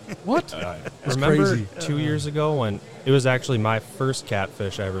 what? That's Remember crazy. 2 years ago when it was actually my first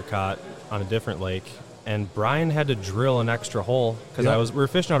catfish I ever caught on a different lake, and Brian had to drill an extra hole because we were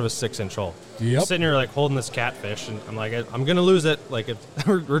fishing out of a 6-inch hole. Yep. Sitting here like holding this catfish, and I'm like, I'm gonna lose it. Like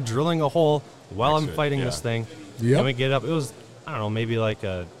we're drilling a hole while I'm fighting this thing. Yep. And we get up. It was, I don't know, maybe like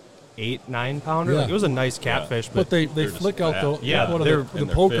a 8-9 pounder. Yeah. Like, it was a nice catfish, But they flick out the they're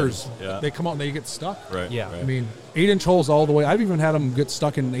pokers. Yeah. They come out and they get stuck. Right. Yeah. Right. I mean, 8-inch holes all the way. I've even had them get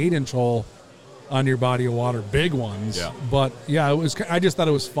stuck in an 8-inch hole on your body of water, big ones. Yeah. But yeah, it was. I just thought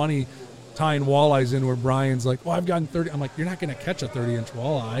it was funny tying walleyes in where Brian's like, well, I've gotten 30. I'm like, you're not going to catch a 30-inch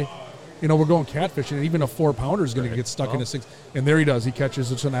walleye. You know, we're going catfishing, and even a 4-pounder is going to get stuck in a 6. And there he does. He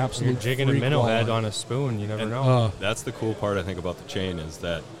catches. It's an absolute. You're jigging a freak minnow head walleye. on a spoon. You never know. That's the cool part, I think, about the chain is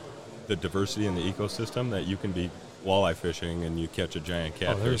that the diversity in the ecosystem, that you can be walleye fishing and you catch a giant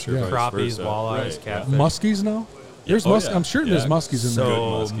catfish. There's or vice crappies, versa. walleyes, Right. catfish. Muskies now. There's I'm sure there's muskies in there.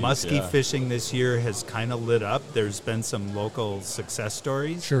 So Good muskie fishing this year has kind of lit up. There's been some local success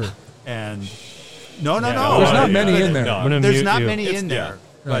stories. Sure. And no. There's not many in there. I'm gonna There's mute not you. many in there.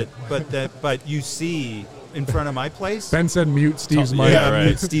 Right. But you see in front of my place. Ben said mute Steve's mic. Yeah, right.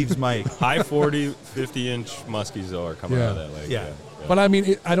 mute Steve's mic. High 40, 50-inch muskies though are coming out of that lake. Yeah. But I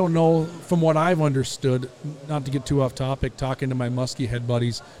mean, I don't know, from what I've understood, not to get too off topic, talking to my muskie head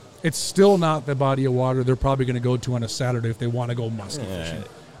buddies, it's still not the body of water they're probably going to go to on a Saturday if they want to go muskie fishing.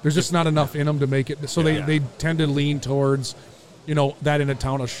 There's just not enough in them to make it. So they tend to lean towards, that in a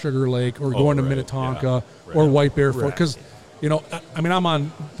town of Sugar Lake or going to Minnetonka or White Bear Fort. Because, I mean, I'm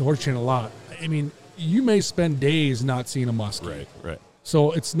on the Horseshoe Chain a lot. I mean, you may spend days not seeing a muskie. Right.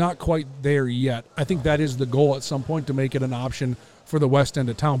 So it's not quite there yet. I think that is the goal at some point, to make it an option for the west end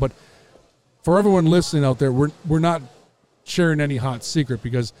of town. But for everyone listening out there, we're not sharing any hot secret,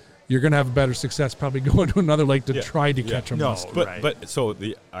 because you're going to have better success probably going to another lake to try to catch a muskie. But so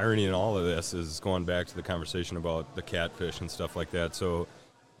the irony in all of this is going back to the conversation about the catfish and stuff like that. So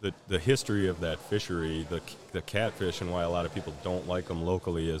the history of that fishery, the catfish, and why a lot of people don't like them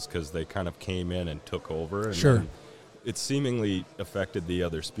locally is because they kind of came in and took over. And Sure. then it seemingly affected the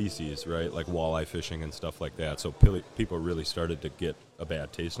other species, right? Like walleye fishing and stuff like that. So people really started to get a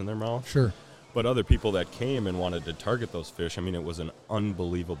bad taste in their mouth. Sure. But other people that came and wanted to target those fish, I mean, it was an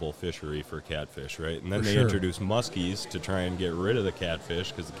unbelievable fishery for catfish, right? And then they introduced muskies to try and get rid of the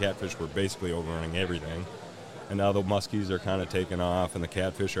catfish, because the catfish were basically overrunning everything. And now the muskies are kind of taking off, and the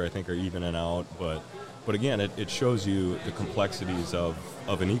catfish are evening out. But again, it shows you the complexities of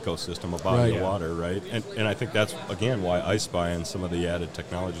an ecosystem, a body of water, right? And I think that's, again, why ICESPY and some of the added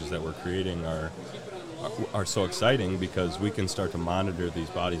technologies that we're creating are so exciting, because we can start to monitor these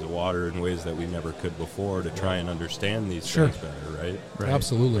bodies of water in ways that we never could before to try and understand these things better, right?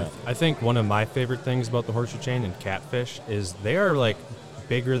 Absolutely. Yeah. I think one of my favorite things about the Horseshoe Chain and catfish is they are like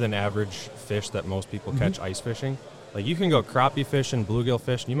bigger than average fish that most people catch ice fishing. Like, you can go crappie fishing, bluegill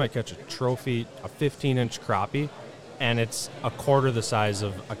fishing, you might catch a trophy, a 15-inch crappie, and it's a quarter the size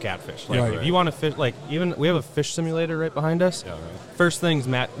of a catfish. Like, if you want to fish, like, even we have a fish simulator right behind us. Yeah, right. First things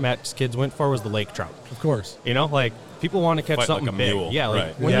Matt's kids went for was the lake trout. Of course. Like, people want to catch something like a big. mule. Yeah,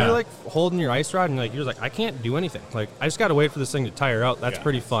 like when you're like holding your ice rod and you're like, I can't do anything. Like, I just got to wait for this thing to tire out. That's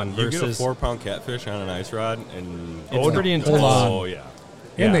pretty fun. You versus get a 4-pound catfish on an ice rod, and it's pretty intense. Oh yeah.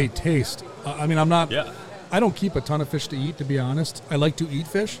 And they taste. I mean, I'm not. Yeah. I don't keep a ton of fish to eat, to be honest. I like to eat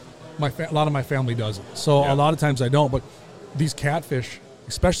fish. A lot of my family doesn't. So a lot of times I don't. But these catfish,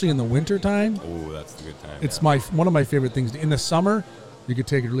 especially in the wintertime, Oh, that's the good time. it's one of my favorite things. In the summer, you could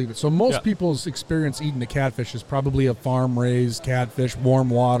take it or leave it. So most people's experience eating the catfish is probably a farm-raised catfish, warm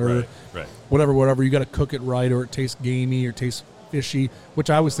water, Right. whatever. You got to cook it right, or it tastes gamey, or tastes fishy, which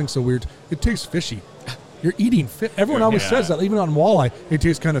I always think so weird. It tastes fishy. You're eating fish. Everyone always says that, even on walleye, it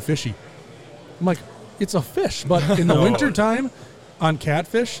tastes kind of fishy. I'm like, it's a fish, but in the wintertime, on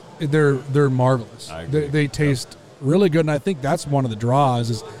catfish, they're marvelous. They taste really good, and I think that's one of the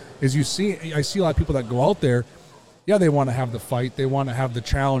draws. Is I see a lot of people that go out there. Yeah, they want to have the fight, they want to have the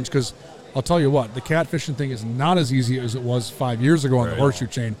challenge. Because I'll tell you what, the catfishing thing is not as easy as it was 5 years ago on the Horseshoe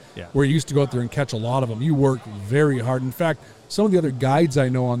Chain, where you used to go out there and catch a lot of them. You work very hard. In fact, some of the other guides I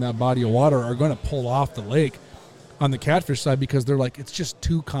know on that body of water are going to pull off the lake on the catfish side, because they're like, it's just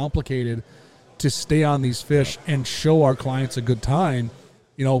too complicated to stay on these fish and show our clients a good time,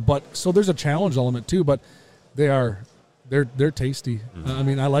 but so there's a challenge element too, but they're tasty. I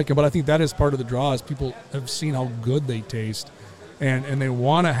mean, I like them, but I think that is part of the draw, is people have seen how good they taste, and they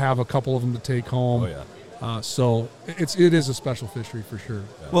want to have a couple of them to take home. So it is a special fishery for sure.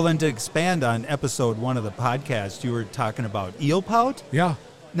 Well, and to expand on episode 1 of the podcast, you were talking about eel pout. Yeah.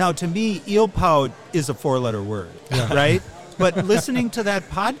 Now, to me, eel pout is a 4-letter word, right? But listening to that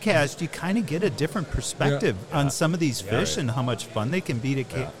podcast, you kind of get a different perspective on some of these fish and how much fun they can be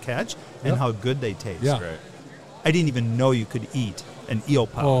to catch and how good they taste. Yeah. Right. I didn't even know you could eat an eel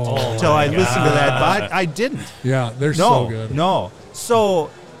pout until I listened to that. I didn't. Yeah, they're so good. No. So,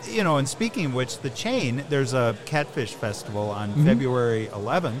 and speaking of which, the chain, there's a catfish festival on February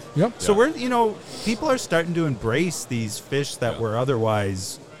 11th. Yep. So we're, people are starting to embrace these fish that were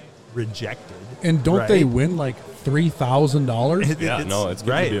otherwise rejected. And don't they win like $3,000? Yeah, it's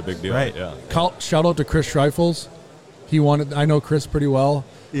going to be a big deal. Right. Yeah. Shout out to Chris Schreifels. I know Chris pretty well.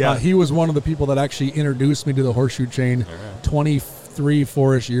 Yeah. He was one of the people that actually introduced me to the Horseshoe Chain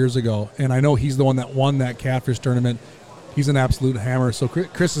 4-ish years ago. And I know he's the one that won that catfish tournament. He's an absolute hammer. So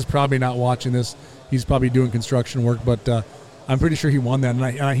Chris is probably not watching this. He's probably doing construction work, but I'm pretty sure he won that.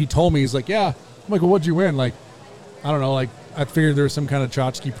 And he told me, he's like, yeah. I'm like, well, what'd you win? Like, I don't know, like I figured there was some kind of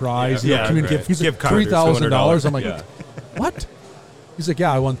tchotchke prize. Yeah, right. He's like, Carter $3,000. I'm like, Yeah. what? He's like,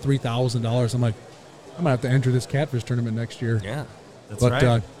 yeah, I won $3,000. I'm like, I'm gonna have to enter this catfish tournament next year. Yeah. That's But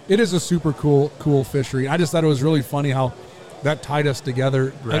right. it is a super cool fishery. I just thought it was really funny how that tied us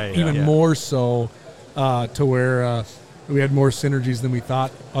together, Right, even yeah. more so to where we had more synergies than we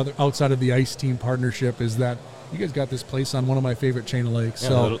thought outside of the ice team partnership. Is that you guys got this place on one of my favorite chain of lakes. Yeah,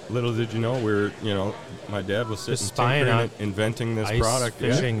 So little did you know, my dad was sitting spying tinkering on and inventing this ice product.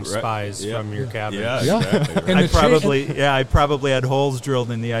 fishing Right. spies Yeah. from your cabin. Yeah, Yeah. exactly. And I the chain- I probably had holes drilled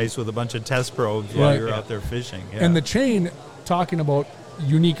in the ice with a bunch of test probes while Right. you were out there fishing. Yeah. and the chain, talking about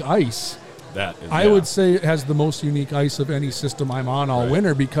unique ice, That is, I would say it has the most unique ice of any system I'm on all Right.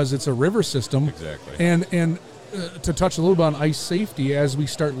 winter because it's a river system. Exactly. And to touch a little bit on ice safety, as we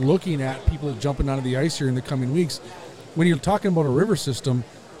start looking at people jumping onto the ice here in the coming weeks, when you're talking about a river system,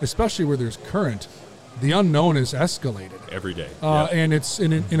 especially where there's current, the unknown is escalated. every day. And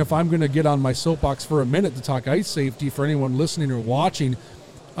if I'm going to get on my soapbox for a minute to talk ice safety for anyone listening or watching,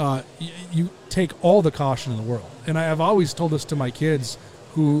 you take all the caution in the world. And I have always told this to my kids,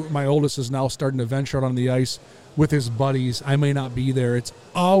 who my oldest is now starting to venture out on the ice with his buddies. I may not be there. It's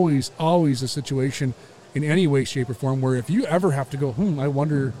always a situation in any way, shape, or form where if you ever have to go, I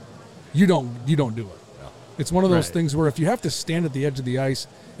wonder, you don't do it. It's one of those Right. things where if you have to stand at the edge of the ice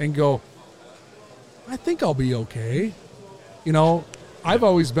and go, I think I'll be okay. I've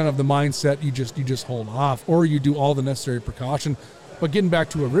always been of the mindset you just hold off or you do all the necessary precaution. But getting back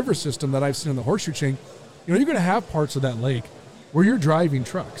to a river system that I've seen in the Horseshoe Chain, you're going to have parts of that lake where you're driving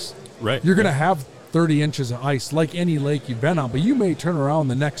trucks. Right. You're going to have 30 inches of ice like any lake you've been on, but you may turn around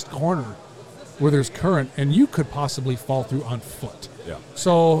the next corner where there's current and you could possibly fall through on foot. Yeah.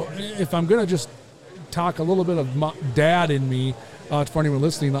 So if I'm going to just talk a little bit of my dad in me, for anyone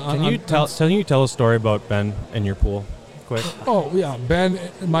listening. Can you tell a story about Ben and your pool, quick? Oh yeah, Ben,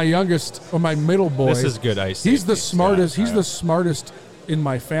 my youngest or my middle boy. This is good ice. He's the safety. smartest. Yeah, He's the smartest in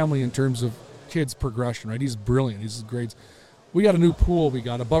my family in terms of kids progression. Right? He's brilliant. He's grades. We got a new pool. We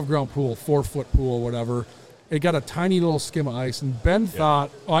got above ground pool, 4-foot pool, whatever. It got a tiny little skim of ice, and Ben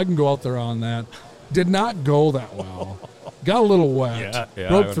thought, I can go out there on that. Did not go that well. Got a little wet. Yeah, I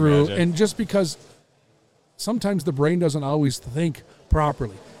broke would through, imagine. and just because sometimes the brain doesn't always think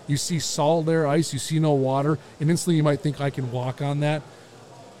properly. You see solid air ice, you see no water, and instantly you might think I can walk on that.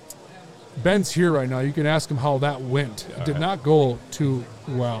 Ben's here right now. You can ask him how that went. It did not go too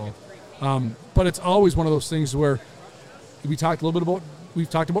well. But it's always one of those things where we've talked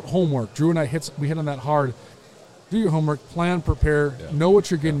about homework. Drew and I we hit on that hard. Do your homework, plan, prepare, know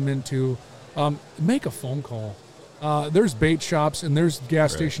what you're getting into. Make a phone call. There's bait shops and there's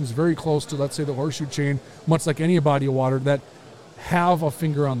gas stations very close to, let's say, the Horseshoe Chain, much like any body of water, that have a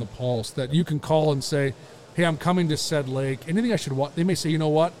finger on the pulse that you can call and say, hey, I'm coming to said lake. Anything I should watch? They may say, you know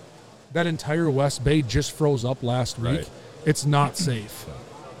what? That entire West Bay just froze up last week. Right. It's not safe.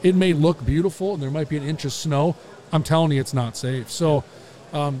 It may look beautiful and there might be an inch of snow. I'm telling you, it's not safe. So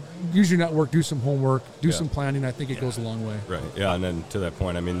use your network, do some homework, do some planning. I think it goes a long way. Right. Yeah, and then to that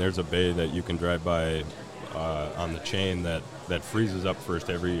point, I mean, there's a bay that you can drive by on the chain that freezes up first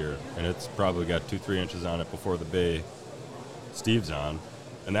every year, and it's probably got 2-3 inches on it before the bay Steve's on,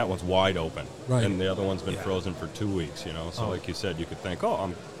 and that one's wide open. Right. And the other one's been frozen for 2 weeks. So like you said, you could think,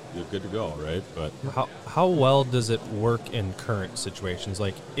 you're good to go, right? But How well does it work in current situations?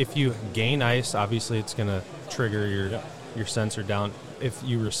 Like if you gain ice, obviously it's going to trigger your sensor down. If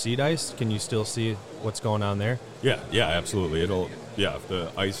you recede ice, can you still see what's going on there? yeah, absolutely. If the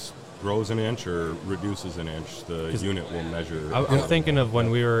ice grows an inch or reduces an inch, the unit will measure. I'm thinking of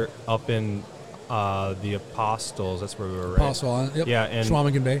when we were up in the Apostles. That's where we were, right? Apostle Island, yep. Yeah, and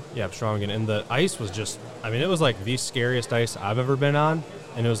Schwamigan Bay. Yeah, Schwamigan. And the ice was just, it was like the scariest ice I've ever been on.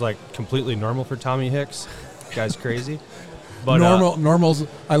 And it was like completely normal for Tommy Hicks. Guy's crazy. But normals,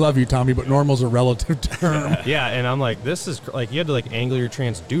 I love you, Tommy, but normal's a relative term. yeah, and I'm like, this is like, you had to like angle your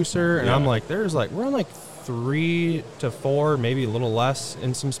transducer. And I'm like, we're on like 3 to 4, maybe a little less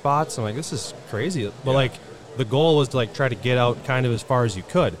in some spots. I'm like, this is crazy. But like, the goal was to like try to get out kind of as far as you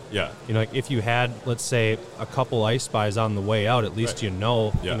could. Yeah. Like if you had, let's say, a couple ice spies on the way out, at least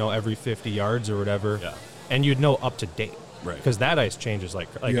every 50 yards or whatever, and you'd know up to date. Right. Because that ice changes like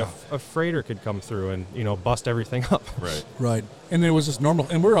a freighter could come through and bust everything up. Right. Right. And it was just normal.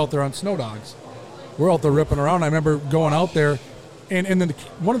 And we're out there on snow dogs. We're out there ripping around. I remember going out there, and then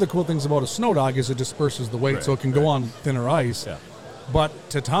one of the cool things about a snow dog is it disperses the weight, so it can go on thinner ice. Yeah.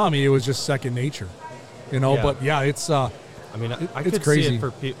 But to Tommy, it was just second nature. Yeah. But yeah, it's I it's could crazy. see it for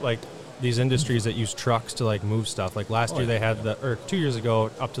people like these industries that use trucks to like move stuff. Like last year they had or 2 years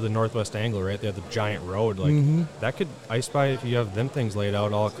ago up to the northwest angle, right? They had the giant road. Like that could ICESPY if you have them things laid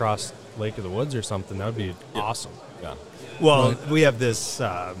out all across Lake of the Woods or something. That would be awesome. Yeah. Well, we have this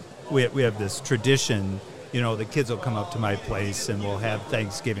we have this tradition. You know, the kids will come up to my place and we'll have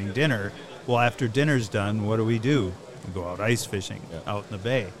Thanksgiving dinner. Well, after dinner's done, what do? We go out ice fishing out in the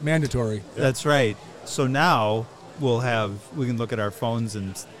bay. Mandatory. That's right. So now we can look at our phones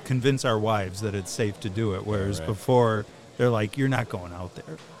and convince our wives that it's safe to do it, whereas before they're like, you're not going out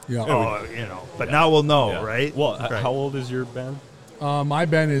there. Yeah. Oh, you know. But now we'll know, right? Well, right. how old is your Ben? My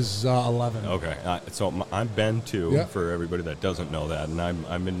Ben is 11. Okay, so I'm Ben too. Yeah. For everybody that doesn't know that, and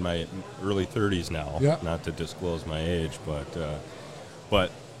I'm in my early 30s now. Yeah. Not to disclose my age,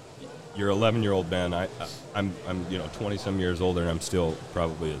 but your 11-year-old Ben, I'm 20 some years older, and I'm still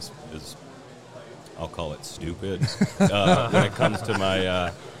probably as I'll call it stupid when it comes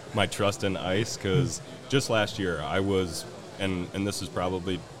to my trust in ice, because just last year I was. And this has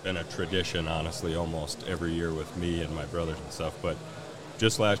probably been a tradition, honestly, almost every year with me and my brothers and stuff. But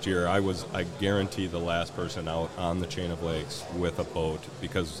just last year, I guarantee, the last person out on the chain of lakes with a boat,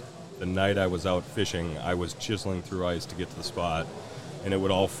 because the night I was out fishing, I was chiseling through ice to get to the spot, and it would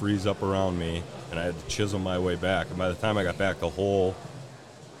all freeze up around me, and I had to chisel my way back. And by the time I got back, the whole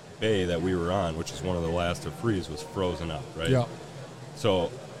bay that we were on, which is one of the last to freeze, was frozen up, right? Yeah.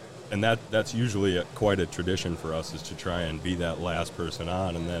 So... And that's usually quite a tradition for us, is to try and be that last person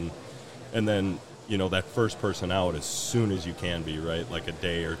on, and then that first person out as soon as you can be, right? Like a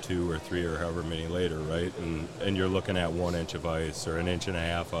day or 2 or 3 or however many later, right? And you're looking at 1 inch of ice or 1.5 inches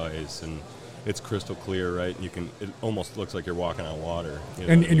ice, and it's crystal clear, right? And it almost looks like you're walking on water.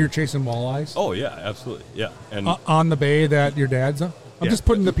 And you're chasing walleyes? Oh yeah, absolutely, yeah. And on the bay that your dad's on? I'm just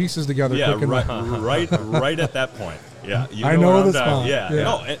putting the pieces together. Yeah, quick right at that point. Yeah, I know the spot. Yeah.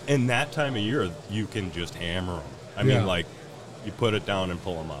 No, and that time of year, you can just hammer them. I mean, like, you put it down and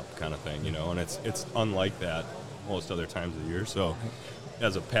pull them up, kind of thing, and it's unlike that most other times of the year. So,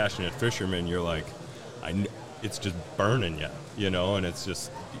 as a passionate fisherman, you're like, it's just burning you, and it's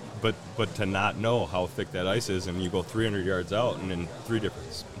just, but to not know how thick that ice is, and you go 300 yards out, and in three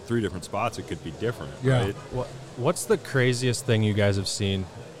different spots, it could be different. Yeah. Right? What's the craziest thing you guys have seen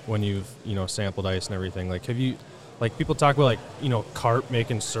when you've sampled ice and everything? Like, have you, like, people talk about, like, carp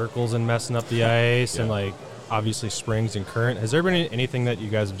making circles and messing up the ice, and like obviously springs and current. Has there been anything that you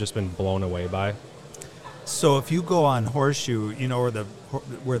guys have just been blown away by? So if you go on Horseshoe,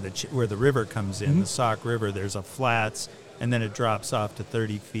 where the river comes in, the Sauk River, there's a flats, and then it drops off to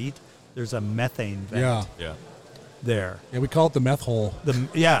 30 feet. There's a methane vent. Yeah. There. Yeah, we call it the meth hole.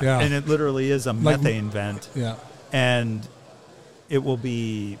 Yeah, and it literally is a methane vent. Yeah. And it will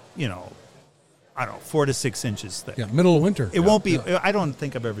be, 4 to 6 inches thick. Yeah, middle of winter. It won't be, I don't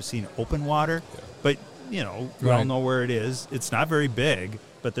think I've ever seen open water, but, we all know where it is. It's not very big,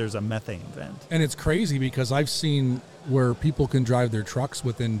 but there's a methane vent. And it's crazy because I've seen where people can drive their trucks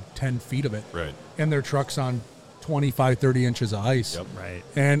within 10 feet of it. Right. And their truck's on 25, 30 inches of ice. Yep. Right.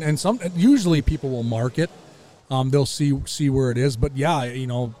 And usually people will mark it. They'll see where it is, but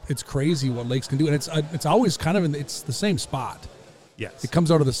it's crazy what lakes can do, and it's always kind of it's the same spot. Yes, it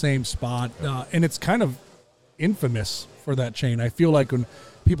comes out of the same spot, and it's kind of infamous for that chain. I feel like when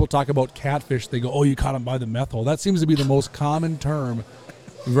people talk about catfish, they go, "Oh, you caught them by the meth hole." That seems to be the most common term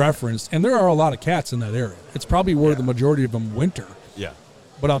referenced, and there are a lot of cats in that area. It's probably where the majority of them winter. Yeah.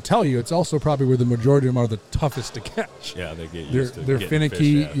 But I'll tell you, it's also probably where the majority of them are the toughest to catch. Yeah, they get used to they're getting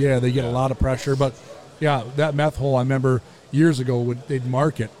finicky. fish, Yeah, they get a lot of pressure, but. Yeah, that meth hole, I remember years ago, they'd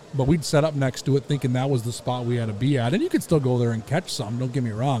mark it, but we'd set up next to it thinking that was the spot we had to be at. And you could still go there and catch some, don't get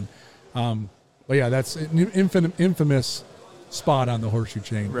me wrong. But yeah, that's an infamous spot on the Horseshoe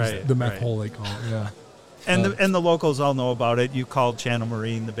Chain, right? The meth hole, they call it, yeah. And the locals all know about it. You call Channel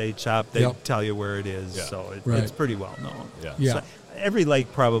Marine, the bait shop, they tell you where it is, so it's pretty well known. Yeah. So every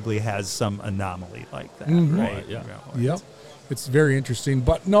lake probably has some anomaly like that, right? Yeah. Yep. It's very interesting.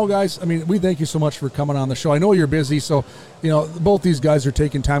 But no, guys, I mean, we thank you so much for coming on the show. I know you're busy, so, both these guys are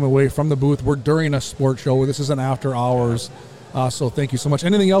taking time away from the booth. We're during a sports show. This isn't after hours. So thank you so much.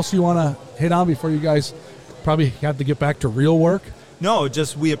 Anything else you want to hit on before you guys probably have to get back to real work? No,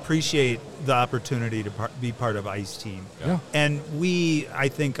 just we appreciate the opportunity to be part of ICE Team. Yeah. And I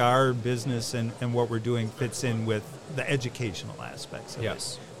think our business and what we're doing fits in with the educational aspects of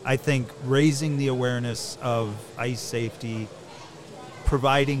it. I think raising the awareness of ice safety,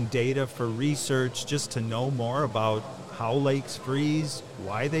 providing data for research just to know more about how lakes freeze,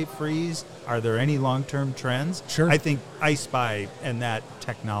 why they freeze, are there any long-term trends? Sure. I think ICESPY and that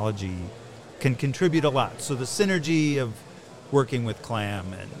technology can contribute a lot. So the synergy of working with Clam,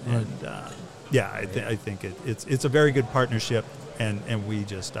 I think it's a very good partnership, and we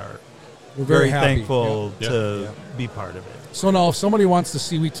just are We're very happy. thankful to be part of it. So now, if somebody wants to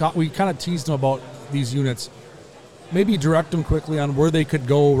see, we kind of teased them about these units. Maybe direct them quickly on where they could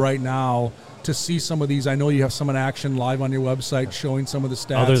go right now to see some of these. I know you have some in action live on your website showing some of the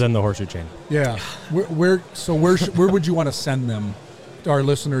stats. Other than the Horseshoe Chain. Yeah. Where would you want to send them to our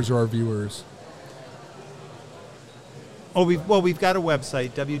listeners or our viewers? We've got a website,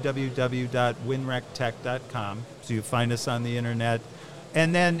 www.winrectech.com, so you find us on the internet.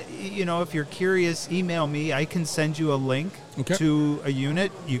 And then, if you're curious, email me. I can send you a link to a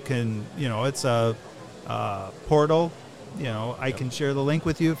unit. You can, it's a portal. I can share the link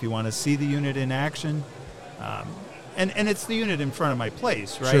with you if you want to see the unit in action. And it's the unit in front of my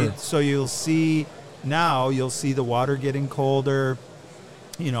place, right? Sure. So you'll see the water getting colder,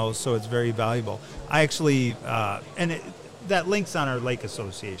 so it's very valuable. I actually, that link's on our Lake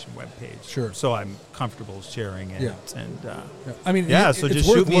Association webpage. Sure. So I'm comfortable sharing it. Yeah. And I mean, so just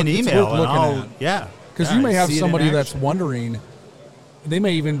shoot me an email and I'll, because you may have see it in somebody that's action. wondering, they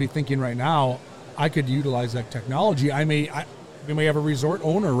may even be thinking right now, I could utilize that technology. We may have a resort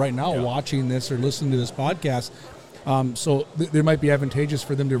owner right now watching this or listening to this podcast. So there might be advantageous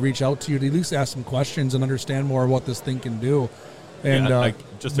for them to reach out to you to at least ask some questions and understand more of what this thing can do. And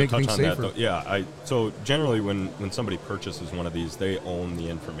just to make touch things on safer. that, though, so generally when somebody purchases one of these, they own the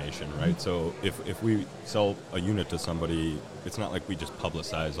information, right? So if we sell a unit to somebody, it's not like we just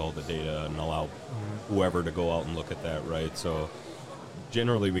publicize all the data and allow whoever to go out and look at that, right? So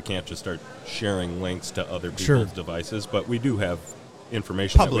generally we can't just start sharing links to other people's devices, but we do have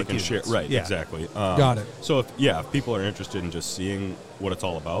information Public that we can units. share. Right, Yeah. exactly. Got it. So if people are interested in just seeing what it's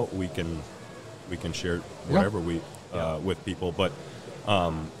all about, we can share whatever with people. But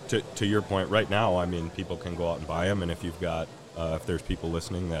to your point, right now, I mean, people can go out and buy them, and if you've got if there's people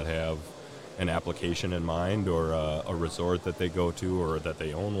listening that have an application in mind or a resort that they go to or that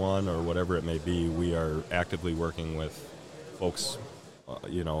they own one or whatever it may be, we are actively working with folks,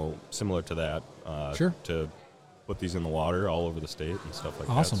 similar to that, to put these in the water all over the state and stuff like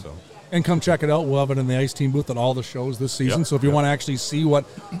Awesome. that. So. And come check it out. We'll have it in the Ice Team booth at all the shows this season. So if you want to actually see what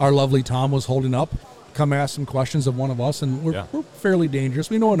our lovely Tom was holding up, come ask some questions of one of us. And we're fairly dangerous.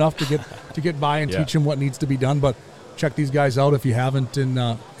 We know enough to get by and teach him what needs to be done. But check these guys out if you haven't.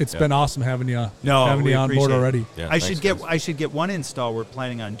 And it's been awesome having you on board already. Yeah, I should get one install we're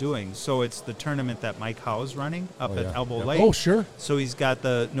planning on doing. So it's the tournament that Mike Howe's running up at Elbow Lake. Oh, sure. So he's got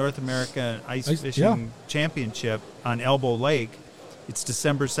the North American Ice Fishing Championship on Elbow Lake. It's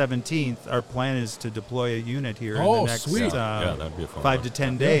December 17th. Our plan is to deploy a unit here in the next sweet. That'd be a fun 5 to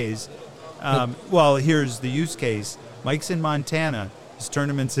 10 days. Well, here's the use case. Mike's in Montana. His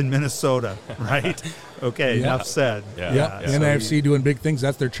tournament's in Minnesota, right? Okay, enough said. The NIFC doing big things.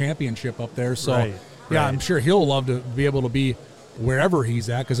 That's their championship up there. So, I'm sure he'll love to be able to be wherever he's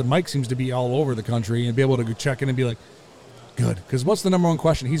at, because Mike seems to be all over the country and be able to go check in and be like, good. Because what's the number one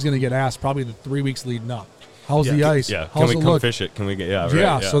question he's going to get asked probably the 3 weeks leading up? How's the ice? Yeah, How's can we it come look? fish it? Can we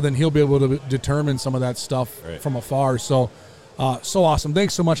get, So then he'll be able to determine some of that stuff from afar. So, so awesome.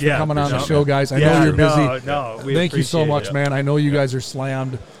 Thanks so much for coming on the show, guys. I know you're busy. Thank you so much, man. I know you guys are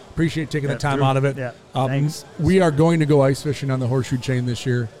slammed. Appreciate taking the time out of it. Thanks. We are going to go ice fishing on the Horseshoe Chain this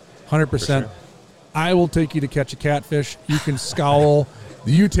year, 100%. Sure. I will take you to catch a catfish. You can scowl.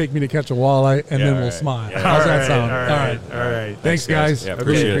 You take me to catch a walleye, and then we'll smile. How's that sound? All right. Thanks, guys. Yeah, Really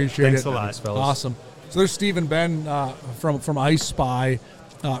appreciate appreciate Thanks it. a lot. Awesome. So there's Steve and Ben from ICESPY.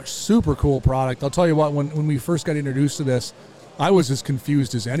 Super cool product. I'll tell you what, when we first got introduced to this, I was as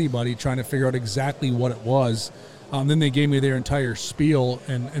confused as anybody trying to figure out exactly what it was. Then they gave me their entire spiel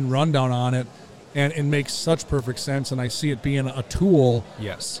and rundown on it, and it makes such perfect sense. And I see it being a tool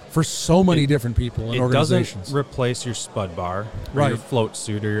for so many different people and organizations. It doesn't replace your spud bar or your float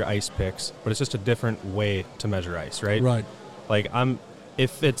suit or your ice picks, but it's just a different way to measure ice, right? Right. Like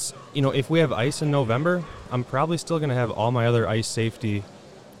if it's, if we have ice in November, I'm probably still going to have all my other ice safety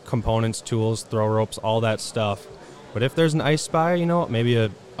components, tools, throw ropes, all that stuff. But if there's an ice spy, maybe a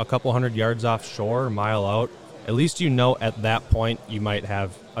couple 100 yards offshore, a mile out, at least at that point you might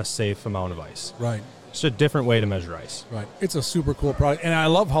have a safe amount of ice. Right. It's a different way to measure ice. Right. It's a super cool product. And I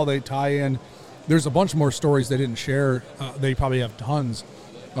love how they tie in. There's a bunch more stories they didn't share. They probably have tons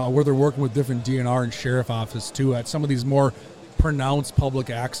where they're working with different DNR and sheriff office too at some of these more pronounced public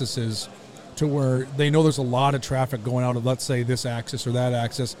accesses to where they know there's a lot of traffic going out of, let's say, this axis or that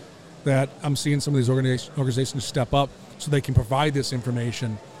axis, that I'm seeing some of these organizations step up so they can provide this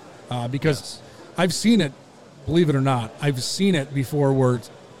information because I've seen it, believe it or not, I've seen it before where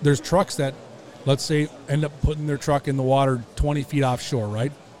there's trucks that let's say, end up putting their truck in the water 20 feet offshore,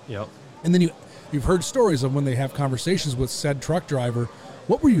 right? Yep. And then you've heard stories of when they have conversations with said truck driver,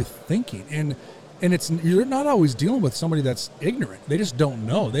 what were you thinking? And you're not always dealing with somebody that's ignorant. They just don't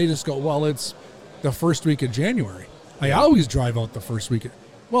know. They just go, well, it's the first week of January. I always drive out the first week.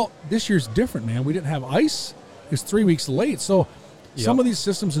 Well, this year's different, man. We didn't have ice. It's 3 weeks late. So some of these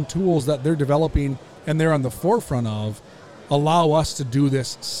systems and tools that they're developing and they're on the forefront of allow us to do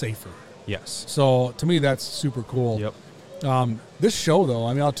this safer. Yes. So to me, that's super cool. Yep. This show, though,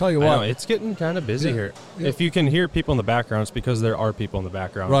 I mean, I'll tell you I what. know, it's getting kind of busy here. Yeah. If you can hear people in the background, it's because there are people in the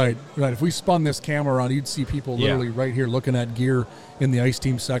background. Right. If we spun this camera around, you'd see people literally right here looking at gear in the ice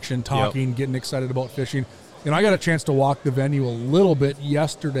team section, talking, getting excited about fishing. And I got a chance to walk the venue a little bit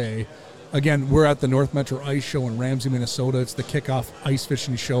yesterday. Again, we're at the North Metro Ice Show in Ramsey, Minnesota. It's the kickoff ice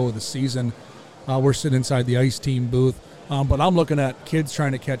fishing show of the season. We're sitting inside the ice team booth. But I'm looking at kids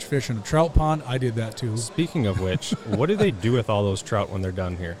trying to catch fish in a trout pond. I did that too. Speaking of which, what do they do with all those trout when they're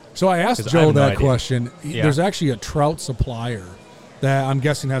done here? So I asked Joe that question. There's actually a trout supplier that I'm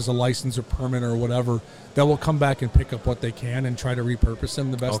guessing has a license or permit or whatever that will come back and pick up what they can and try to repurpose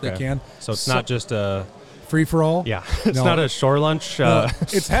them the best they can. So it's not just a free-for-all? Yeah. It's not a shore lunch.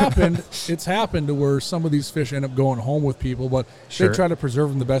 It's happened. It's happened to where some of these fish end up going home with people, but they try to preserve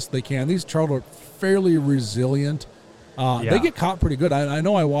them the best they can. These trout are fairly resilient. They get caught pretty good. I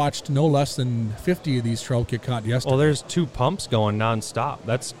know I watched no less than 50 of these trout get caught yesterday. Well, there's 2 pumps going nonstop.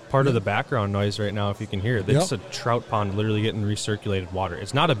 That's part of the background noise right now, if you can hear it. It's a trout pond literally getting recirculated water.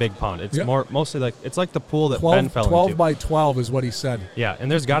 It's not a big pond. It's mostly like it's like the pool that Ben fell into. 12 by 12 is what he said. Yeah, and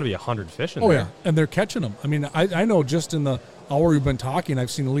there's got to be 100 fish in there. Oh, yeah, and they're catching them. I mean, I know just in the hour we've been talking,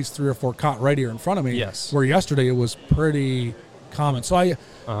 I've seen at least 3 or 4 caught right here in front of me. Yes. Where yesterday it was pretty common. So I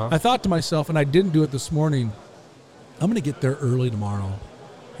thought to myself, and I didn't do it this morning, I'm going to get there early tomorrow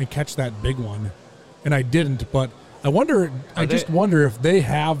and catch that big one. And I didn't, but I wonder if they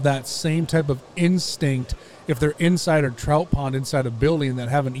have that same type of instinct if they're inside a trout pond, inside a building that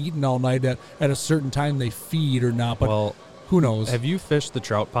haven't eaten all night at a certain time they feed or not. But who knows? Have you fished the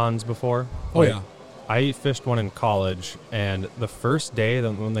trout ponds before? Oh, yeah. I fished one in college, and the first day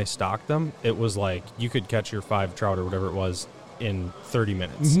when they stocked them, it was like you could catch your 5 trout or whatever it was in 30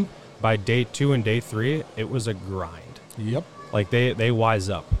 minutes. Mm-hmm. By day 2 and day 3, it was a grind. Yep. Like they wise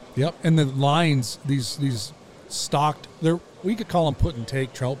up. Yep. And the lines, these stocked, we could call them put and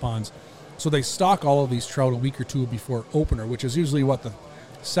take trout ponds. So they stock all of these trout a week or 2 before opener, which is usually the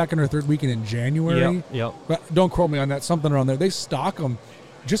second or third weekend in January. Yep. But don't quote me on that. Something around there. They stock them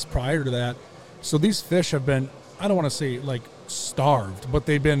just prior to that. So these fish have been, I don't want to say like starved, but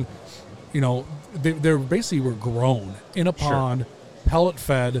they've been, they're basically were grown in a pond, pellet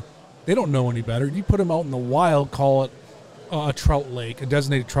fed. They don't know any better. You put them out in the wild, call it a trout lake, a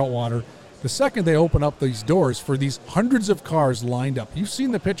designated trout water. The second they open up these doors for these hundreds of cars lined up, you've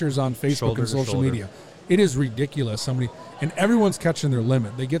seen the pictures on Facebook and social media. It is ridiculous. And everyone's catching their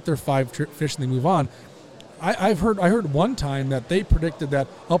limit. They get their 5 fish and they move on. I heard one time that they predicted that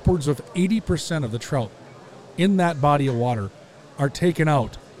upwards of 80% of the trout in that body of water are taken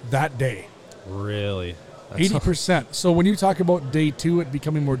out that day. Really? 80%. So when you talk about day 2, it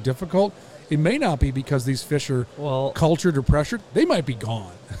becoming more difficult, it may not be because these fish are cultured or pressured. They might be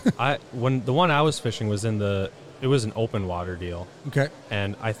gone. When the one I was fishing was it was an open water deal. Okay.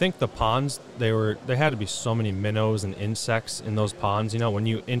 And I think the ponds, there had to be so many minnows and insects in those ponds. When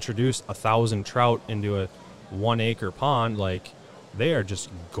you introduce 1,000 trout into a 1 acre pond, like they are just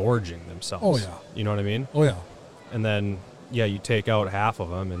gorging themselves. Oh yeah. You know what I mean? Oh yeah. And then you take out half of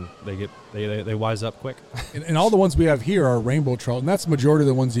them and they wise up quick. And all the ones we have here are rainbow trout, and that's the majority of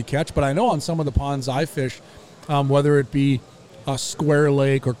the ones you catch. But I know on some of the ponds I fish, whether it be a Square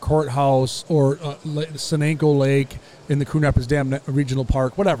Lake or Courthouse or Sinanko Lake in the Coon Rapids Dam Regional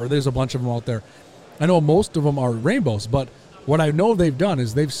Park, whatever, there's a bunch of them out there. I know most of them are rainbows, but what I know they've done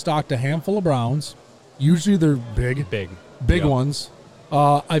is they've stocked a handful of browns. Usually they're big ones.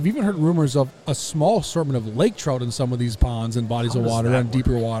 I've even heard rumors of a small assortment of lake trout in some of these ponds and bodies of water and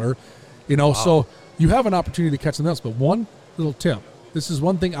deeper water. So you have an opportunity to catch them else. But one little tip, this is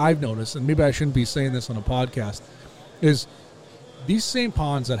one thing I've noticed, and maybe I shouldn't be saying this on a podcast, is these same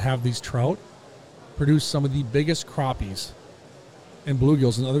ponds that have these trout produce some of the biggest crappies and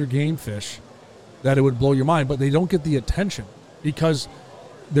bluegills and other game fish that it would blow your mind, but they don't get the attention because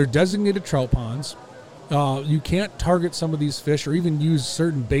they're designated trout ponds. You can't target some of these fish or even use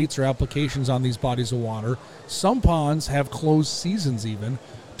certain baits or applications on these bodies of water. Some ponds have closed seasons even,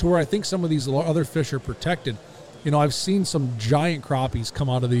 to where I think some of these other fish are protected. I've seen some giant crappies come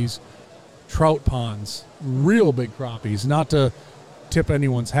out of these trout ponds, real big crappies, not to tip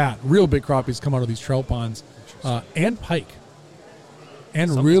anyone's hat. Real big crappies come out of these trout ponds, and pike, and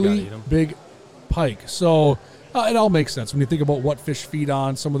Something's really gotta eat 'em. big pike. So it all makes sense when you think about what fish feed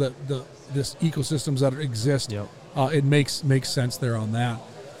on, some of this ecosystems that exist. Yep. It makes sense there on that.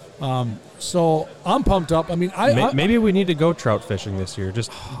 So I'm pumped up. I mean, Maybe we need to go trout fishing this year.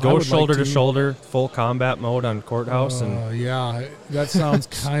 Just I go would shoulder like to to. shoulder, full combat mode on Courthouse, and yeah, that sounds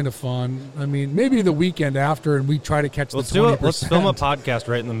kind of fun. I mean, maybe the weekend after, and we try to catch let's the do 20%. it. Let's film a podcast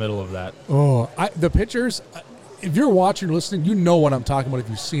right in the middle of that. The pictures, if you're watching or listening, you know what I'm talking about if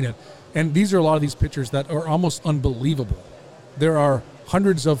you've seen it. And these are a lot of these pictures that are almost unbelievable. There are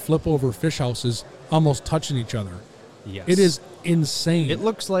hundreds of flip over fish houses almost touching each other. Yes, It is insane. It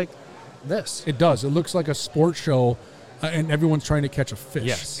looks like this. It does. It looks like a sports show, and everyone's trying to catch a fish.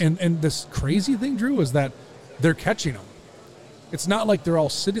 Yes. And this crazy thing, Drew, is that they're catching them. It's not like they're all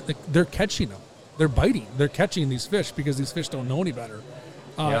sitting. Like, they're catching them. They're biting. They're catching these fish because these fish don't know any better.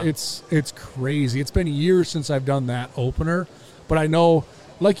 Yeah. It's crazy. It's been years since I've done that opener, but I know,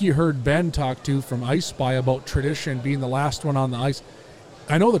 like you heard Ben talk to from ICESPY about tradition being the last one on the ice.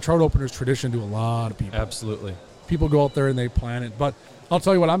 I know the trout opener's tradition to a lot of people. Absolutely. People go out there and they plan it. But I'll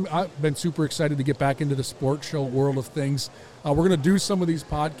tell you what, I've been super excited to get back into the sports show world of things. We're going to do some of these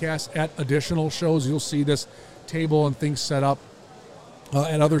podcasts at additional shows. You'll see this table and things set up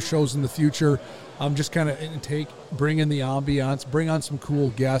at other shows in the future. Just kind of bring in the ambiance, bring on some cool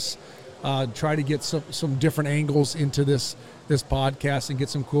guests, try to get some different angles into this podcast and get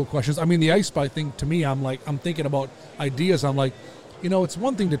some cool questions. I mean, the ICESPY thing, to me, I'm thinking about ideas. I'm like, it's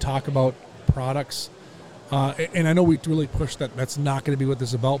one thing to talk about products, and I know we really push that. That's not going to be what this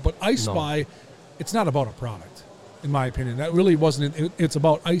is about. But ICESPY, it's not about a product, in my opinion. That really wasn't. It's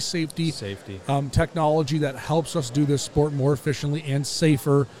about ice safety, technology that helps us do this sport more efficiently and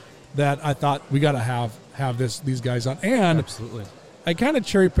safer. That I thought we got to have these guys on. And Absolutely. I kind of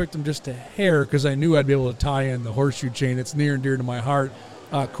cherry picked them just a hair because I knew I'd be able to tie in the Horseshoe Chain. It's near and dear to my heart.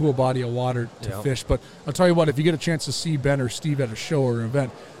 Cool body of water to fish. But I'll tell you what, if you get a chance to see Ben or Steve at a show or an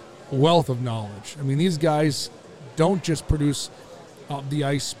event, wealth of knowledge. I mean, these guys don't just produce the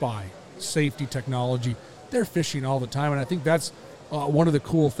ICESPY safety technology. They're fishing all the time, and I think that's one of the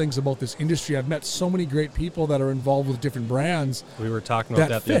cool things about this industry. I've met so many great people that are involved with different brands. We were talking about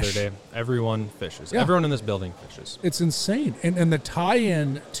that the fish. other day. Everyone fishes. Yeah. Everyone in this building fishes. It's insane. And the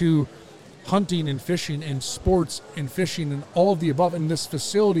tie-in to hunting and fishing and sports and fishing and all of the above in this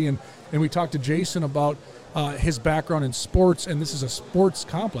facility. And we talked to Jason about his background in sports, and this is a sports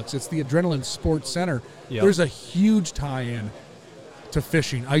complex. It's the Adrenaline Sports Center. Yep. There's a huge tie-in to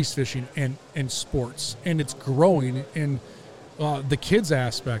fishing, ice fishing, and sports. And it's growing, and the kids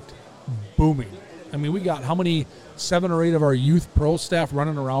aspect, booming. I mean, we got how many, 7 or 8 of our youth pro staff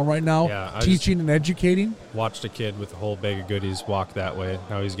running around right now, teaching and educating. Watched a kid with a whole bag of goodies walk that way.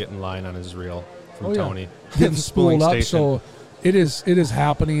 Now he's getting line on his reel from Tony. Getting spooled up. station. So it is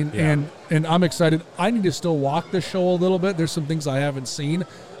happening, Yeah. and I'm excited. I need to still walk the show a little bit. There's some things I haven't seen.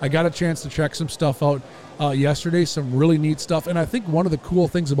 I got a chance to check some stuff out yesterday, some really neat stuff. And I think one of the cool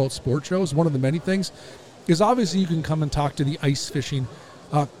things about sport shows, one of the many things, is obviously you can come and talk to the ice fishing,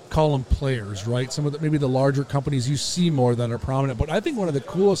 call them players, right? Some of maybe the larger companies you see more that are prominent. But I think one of the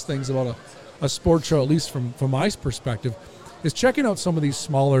coolest things about a sport show, at least from my perspective, is checking out some of these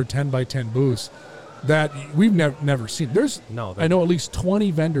smaller 10x10 booths that we've never seen. I know at least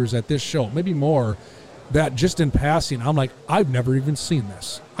 20 vendors at this show, maybe more, that just in passing, I'm like, I've never even seen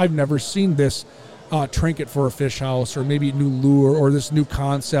this. I've never seen this trinket for a fish house, or maybe a new lure, or this new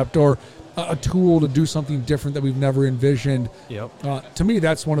concept, or a tool to do something different that we've never envisioned. Yep. To me,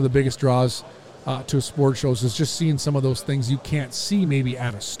 that's one of the biggest draws to sport shows, is just seeing some of those things you can't see maybe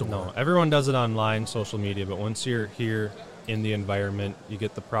at a store. No, everyone does it online, social media, but once you're here in the environment, you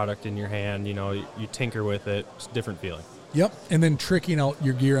get the product in your hand, you tinker with it. It's a different feeling. Yep, and then tricking out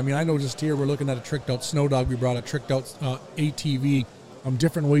your gear. I mean, I know just here we're looking at a tricked out snow dog. We brought a tricked out ATV,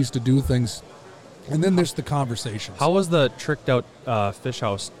 different ways to do things. And then there's the conversations. How was the tricked out fish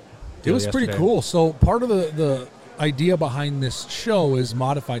house? It was pretty cool. So part of the idea behind this show is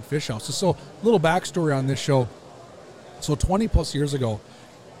modified fish houses. So a little backstory on this show. So 20 plus years ago,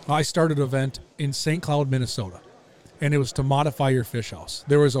 I started an event in St. Cloud, Minnesota, and it was to modify your fish house.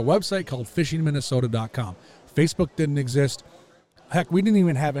 There was a website called fishingminnesota.com. Facebook didn't exist. Heck, we didn't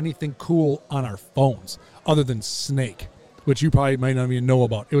even have anything cool on our phones other than Snake, which you probably might not even know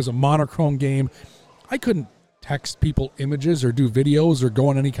about. It was a monochrome game. I couldn't text people images or do videos or go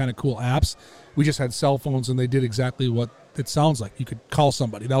on any kind of cool apps. We just had cell phones, and they did exactly what it sounds like. You could call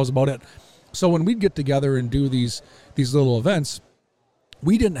somebody. That was about it. So when we'd get together and do these little events,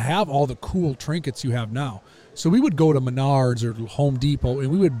 we didn't have all the cool trinkets you have now. So we would go to Menards or Home Depot,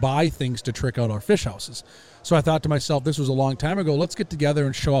 and we would buy things to trick out our fish houses. So I thought to myself, this was a long time ago, let's get together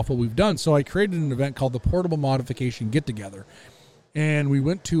and show off what we've done. So I created an event called the Portable Modification Get-Together. And we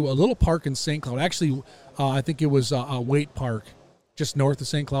went to a little park in St. Cloud. Actually, I think it was a Waite Park, just north of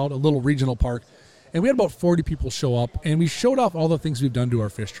St. Cloud, a little regional park. And we had about 40 people show up, and we showed off all the things we've done to our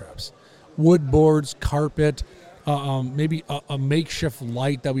fish traps. Wood boards, carpet, maybe a makeshift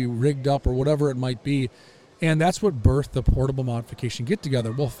light that we rigged up or whatever it might be. And that's what birthed the Portable Modification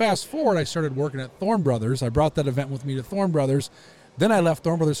Get-Together. Well, fast forward, I started working at Thorne Brothers. I brought that event with me to Thorne Brothers. Then I left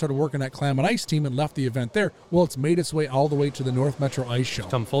Thorne Brothers, started working at Clam and Ice Team, and left the event there. Well, it's made its way all the way to the North Metro Ice Show.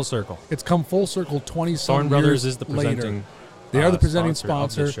 Come full circle. It's come full circle 20-some years later. Thorne Brothers is the presenting They are the presenting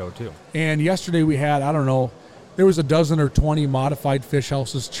sponsor of the show, too. And yesterday we had, I don't know, there was a dozen or 20 modified fish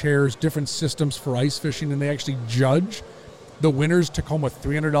houses, chairs, different systems for ice fishing, and they actually judge. The winners took home a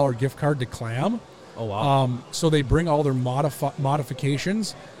 $300 gift card to Clam. Oh, wow. So they bring all their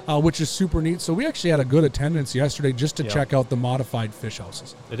modifications, which is super neat. So we actually had a good attendance yesterday just to check out the modified fish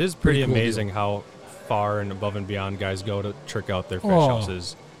houses. It is pretty cool amazing how far and above and beyond guys go to trick out their fish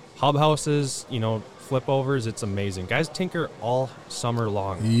houses. Hub houses, flip overs, it's amazing. Guys tinker all summer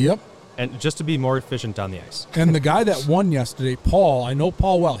long. Yep. And just to be more efficient on the ice. And the guy that won yesterday, Paul, I know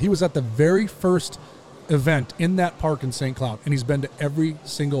Paul well. He was at the very first event in that park in St. Cloud, and he's been to every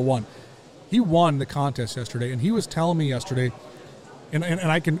single one. He won the contest yesterday, and he was telling me yesterday, and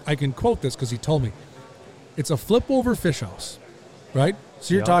I can quote this because he told me, it's a flip-over fish house, right?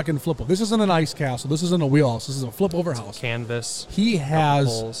 So you're talking flip-over. This isn't an ice castle. This isn't a wheelhouse. This is a flip-over house. Canvas. He has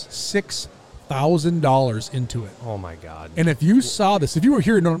 $6,000 into it. Oh, my God. And if you saw this, if you were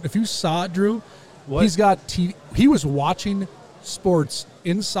here, if you saw it, Drew, he's got TV. He was watching sports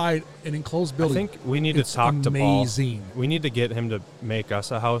inside an enclosed building. I think we need to talk to Paul. Amazing. We need to get him to make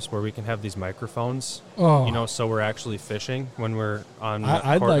us a house where we can have these microphones, so we're actually fishing when we're on the courthouse.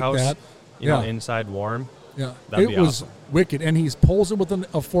 I'd like that. Inside warm. Yeah, that'd be was awesome. Wicked. And he pulls it with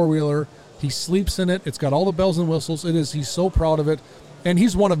a four-wheeler. He sleeps in it. It's got all the bells and whistles. He's so proud of it. And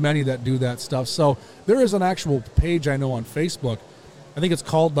he's one of many that do that stuff. So there is an actual page I know on Facebook. I think it's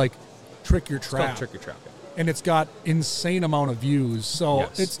called Trick Your Trap. It's called Trick Your Trap. And it's got insane amount of views. So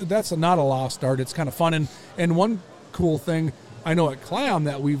that's not a lost art. It's kind of fun. And one cool thing I know at Clam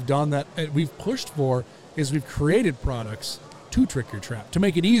that we've done that we've pushed for is we've created products to trick your trap, to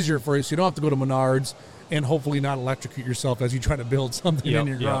make it easier for you so you don't have to go to Menards and hopefully not electrocute yourself as you try to build something in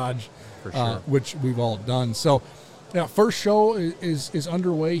your garage, for sure. Which we've all done. So first show is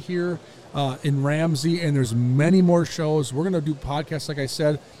underway here in Ramsey, and there's many more shows. We're going to do podcasts, like I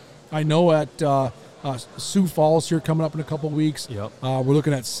said. I know at Sioux Falls here coming up in a couple of weeks. Yep. We're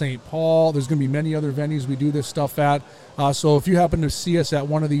looking at St. Paul. There's going to be many other venues we do this stuff at. So if you happen to see us at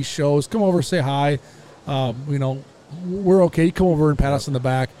one of these shows, come over, say hi. We're okay. Come over and pat us on the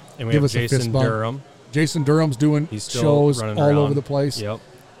back. And we give have us a fist Jason bump. Durham. Jason Durham's doing shows all over the place. Yep.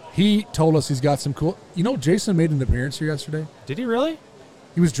 He told us he's got some cool. Jason made an appearance here yesterday. Did he really?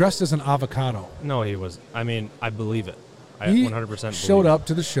 He was dressed as an avocado. No, he was. I mean, I believe it. I He 100% showed believe up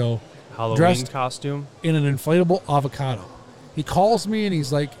to the show Halloween dressed costume in an inflatable avocado. He calls me and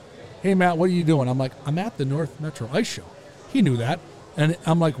he's like, "Hey Matt, what are you doing?" I'm like, "I'm at the North Metro Ice Show." He knew that, and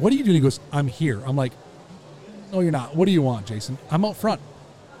I'm like, "What are you doing?" He goes, "I'm here." I'm like, "No, you're not. What do you want, Jason?" "I'm out front.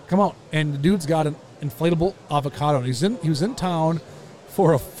 Come out." And the dude's got an inflatable avocado. He was in town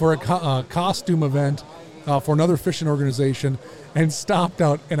for a costume event for another fishing organization, and stopped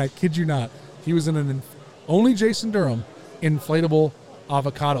out. And I kid you not, he was in only Jason Durham inflatable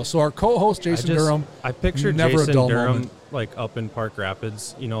avocado. So our co-host Jason Durham, I pictured never Jason a dull Durham moment. up in Park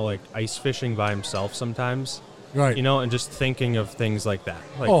Rapids, ice fishing by himself sometimes. Right. And just thinking of things like that.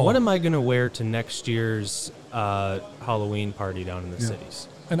 What am I going to wear to next year's Halloween party down in the cities?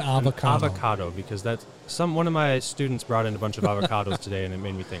 An avocado. An avocado, because that's one of my students brought in a bunch of avocados today, and it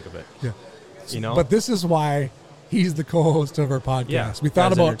made me think of it. Yeah. But this is why he's the co-host of our podcast. Yeah, we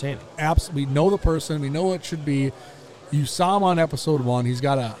thought about entertaining. apps. We know the person. We know what it should be. You saw him on episode 1. He's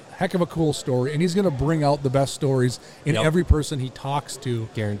got a heck of a cool story, and he's going to bring out the best stories in every person he talks to.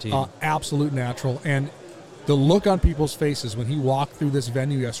 Guaranteed. Absolute natural. And the look on people's faces when he walked through this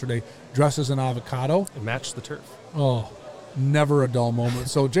venue yesterday dressed as an avocado. It matched the turf. Oh, never a dull moment.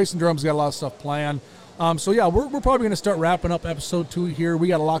 So Jason Durham's got a lot of stuff planned. We're probably going to start wrapping up episode 2 here. We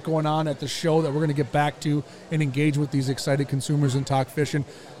got a lot going on at the show that we're going to get back to and engage with these excited consumers and talk fishing.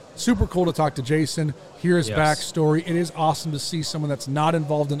 Super cool to talk to Jason, hear his backstory. It is awesome to see someone that's not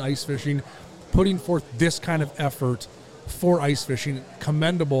involved in ice fishing putting forth this kind of effort for ice fishing.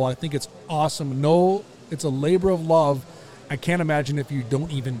 Commendable. I think it's awesome. It's a labor of love. I can't imagine if you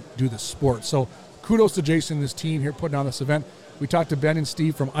don't even do the sport. So kudos to Jason and his team here putting on this event. We talked to Ben and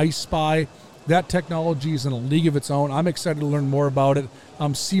Steve from ICESPY. That technology is in a league of its own. I'm excited to learn more about it,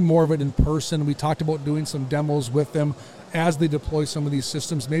 see more of it in person. We talked about doing some demos with them as they deploy some of these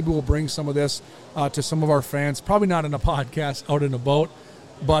systems. Maybe we'll bring some of this to some of our fans, probably not in a podcast out in a boat,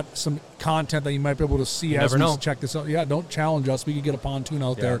 but some content that you might be able to see as we check this out. Yeah, don't challenge us. We could get a pontoon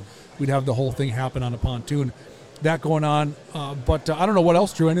out there. We'd have the whole thing happen on a pontoon. That going on. But I don't know what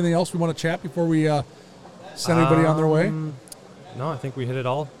else, Drew. Anything else we want to chat before we send everybody on their way? No, I think we hit it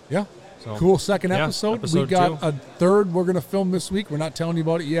all. Yeah. So, cool second episode. We got a third we're going to film this week. We're not telling you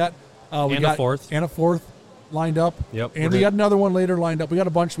about it yet. We got a fourth lined up. Yep. And we got another one later lined up. We got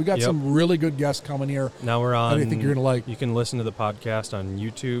a bunch. We got some really good guests coming here. Now we're on. I think you're going to like. You can listen to the podcast on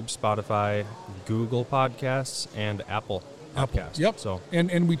YouTube, Spotify, Google Podcasts, and Apple Podcasts. Yep. So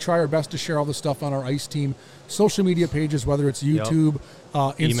and we try our best to share all the stuff on our ICE team social media pages, whether it's YouTube,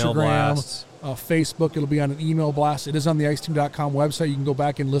 Instagram, Facebook. It'll be on an email blast. It is on the IceTeam.com website. You can go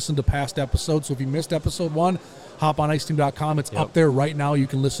back and listen to past episodes. So if you missed episode 1, hop on IceTeam.com. It's up there right now. You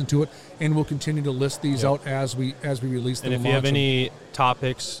can listen to it, and we'll continue to list these out as we release them. And if you have any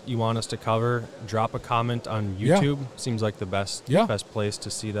topics you want us to cover, drop a comment on YouTube. Seems like the best place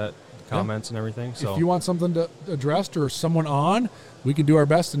to see that comments and everything. So if you want something to addressed or someone on, we can do our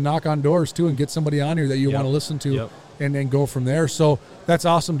best and knock on doors too and get somebody on here that you want to listen to and then go from there. So that's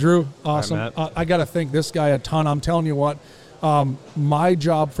awesome, Drew. Awesome. Right, I got to thank this guy a ton. I'm telling you what, my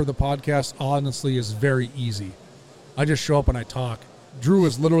job for the podcast, honestly, is very easy. I just show up and I talk. Drew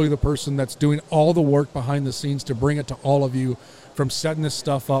is literally the person that's doing all the work behind the scenes to bring it to all of you, from setting this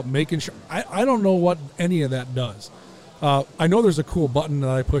stuff up, making sure. I don't know what any of that does. I know there's a cool button that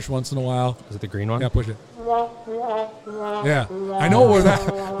I push once in a while. Is it the green one? Yeah, push it. Yeah, I know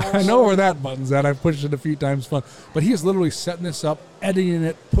where that button's at. I've pushed it a few times. Fun, but he is literally setting this up, editing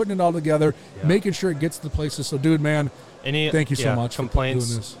it, putting it all together, making sure it gets to the places. So, dude, man, thank you so much complaints, for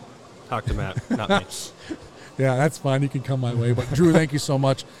doing this. Talk to Matt, not me. Yeah, that's fine. You can come my way. But Drew, thank you so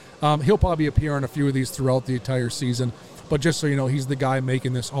much. He'll probably appear on a few of these throughout the entire season. But just so you know, he's the guy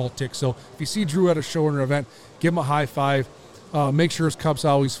making this all tick. So if you see Drew at a show or an event, give him a high five. Make sure his cup's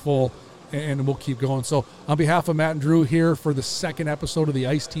always full, and we'll keep going. So on behalf of Matt and Drew here for the second episode of the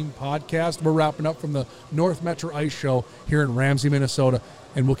Ice Team podcast, we're wrapping up from the North Metro Ice Show here in Ramsey, Minnesota,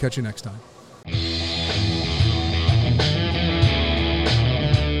 and we'll catch you next time.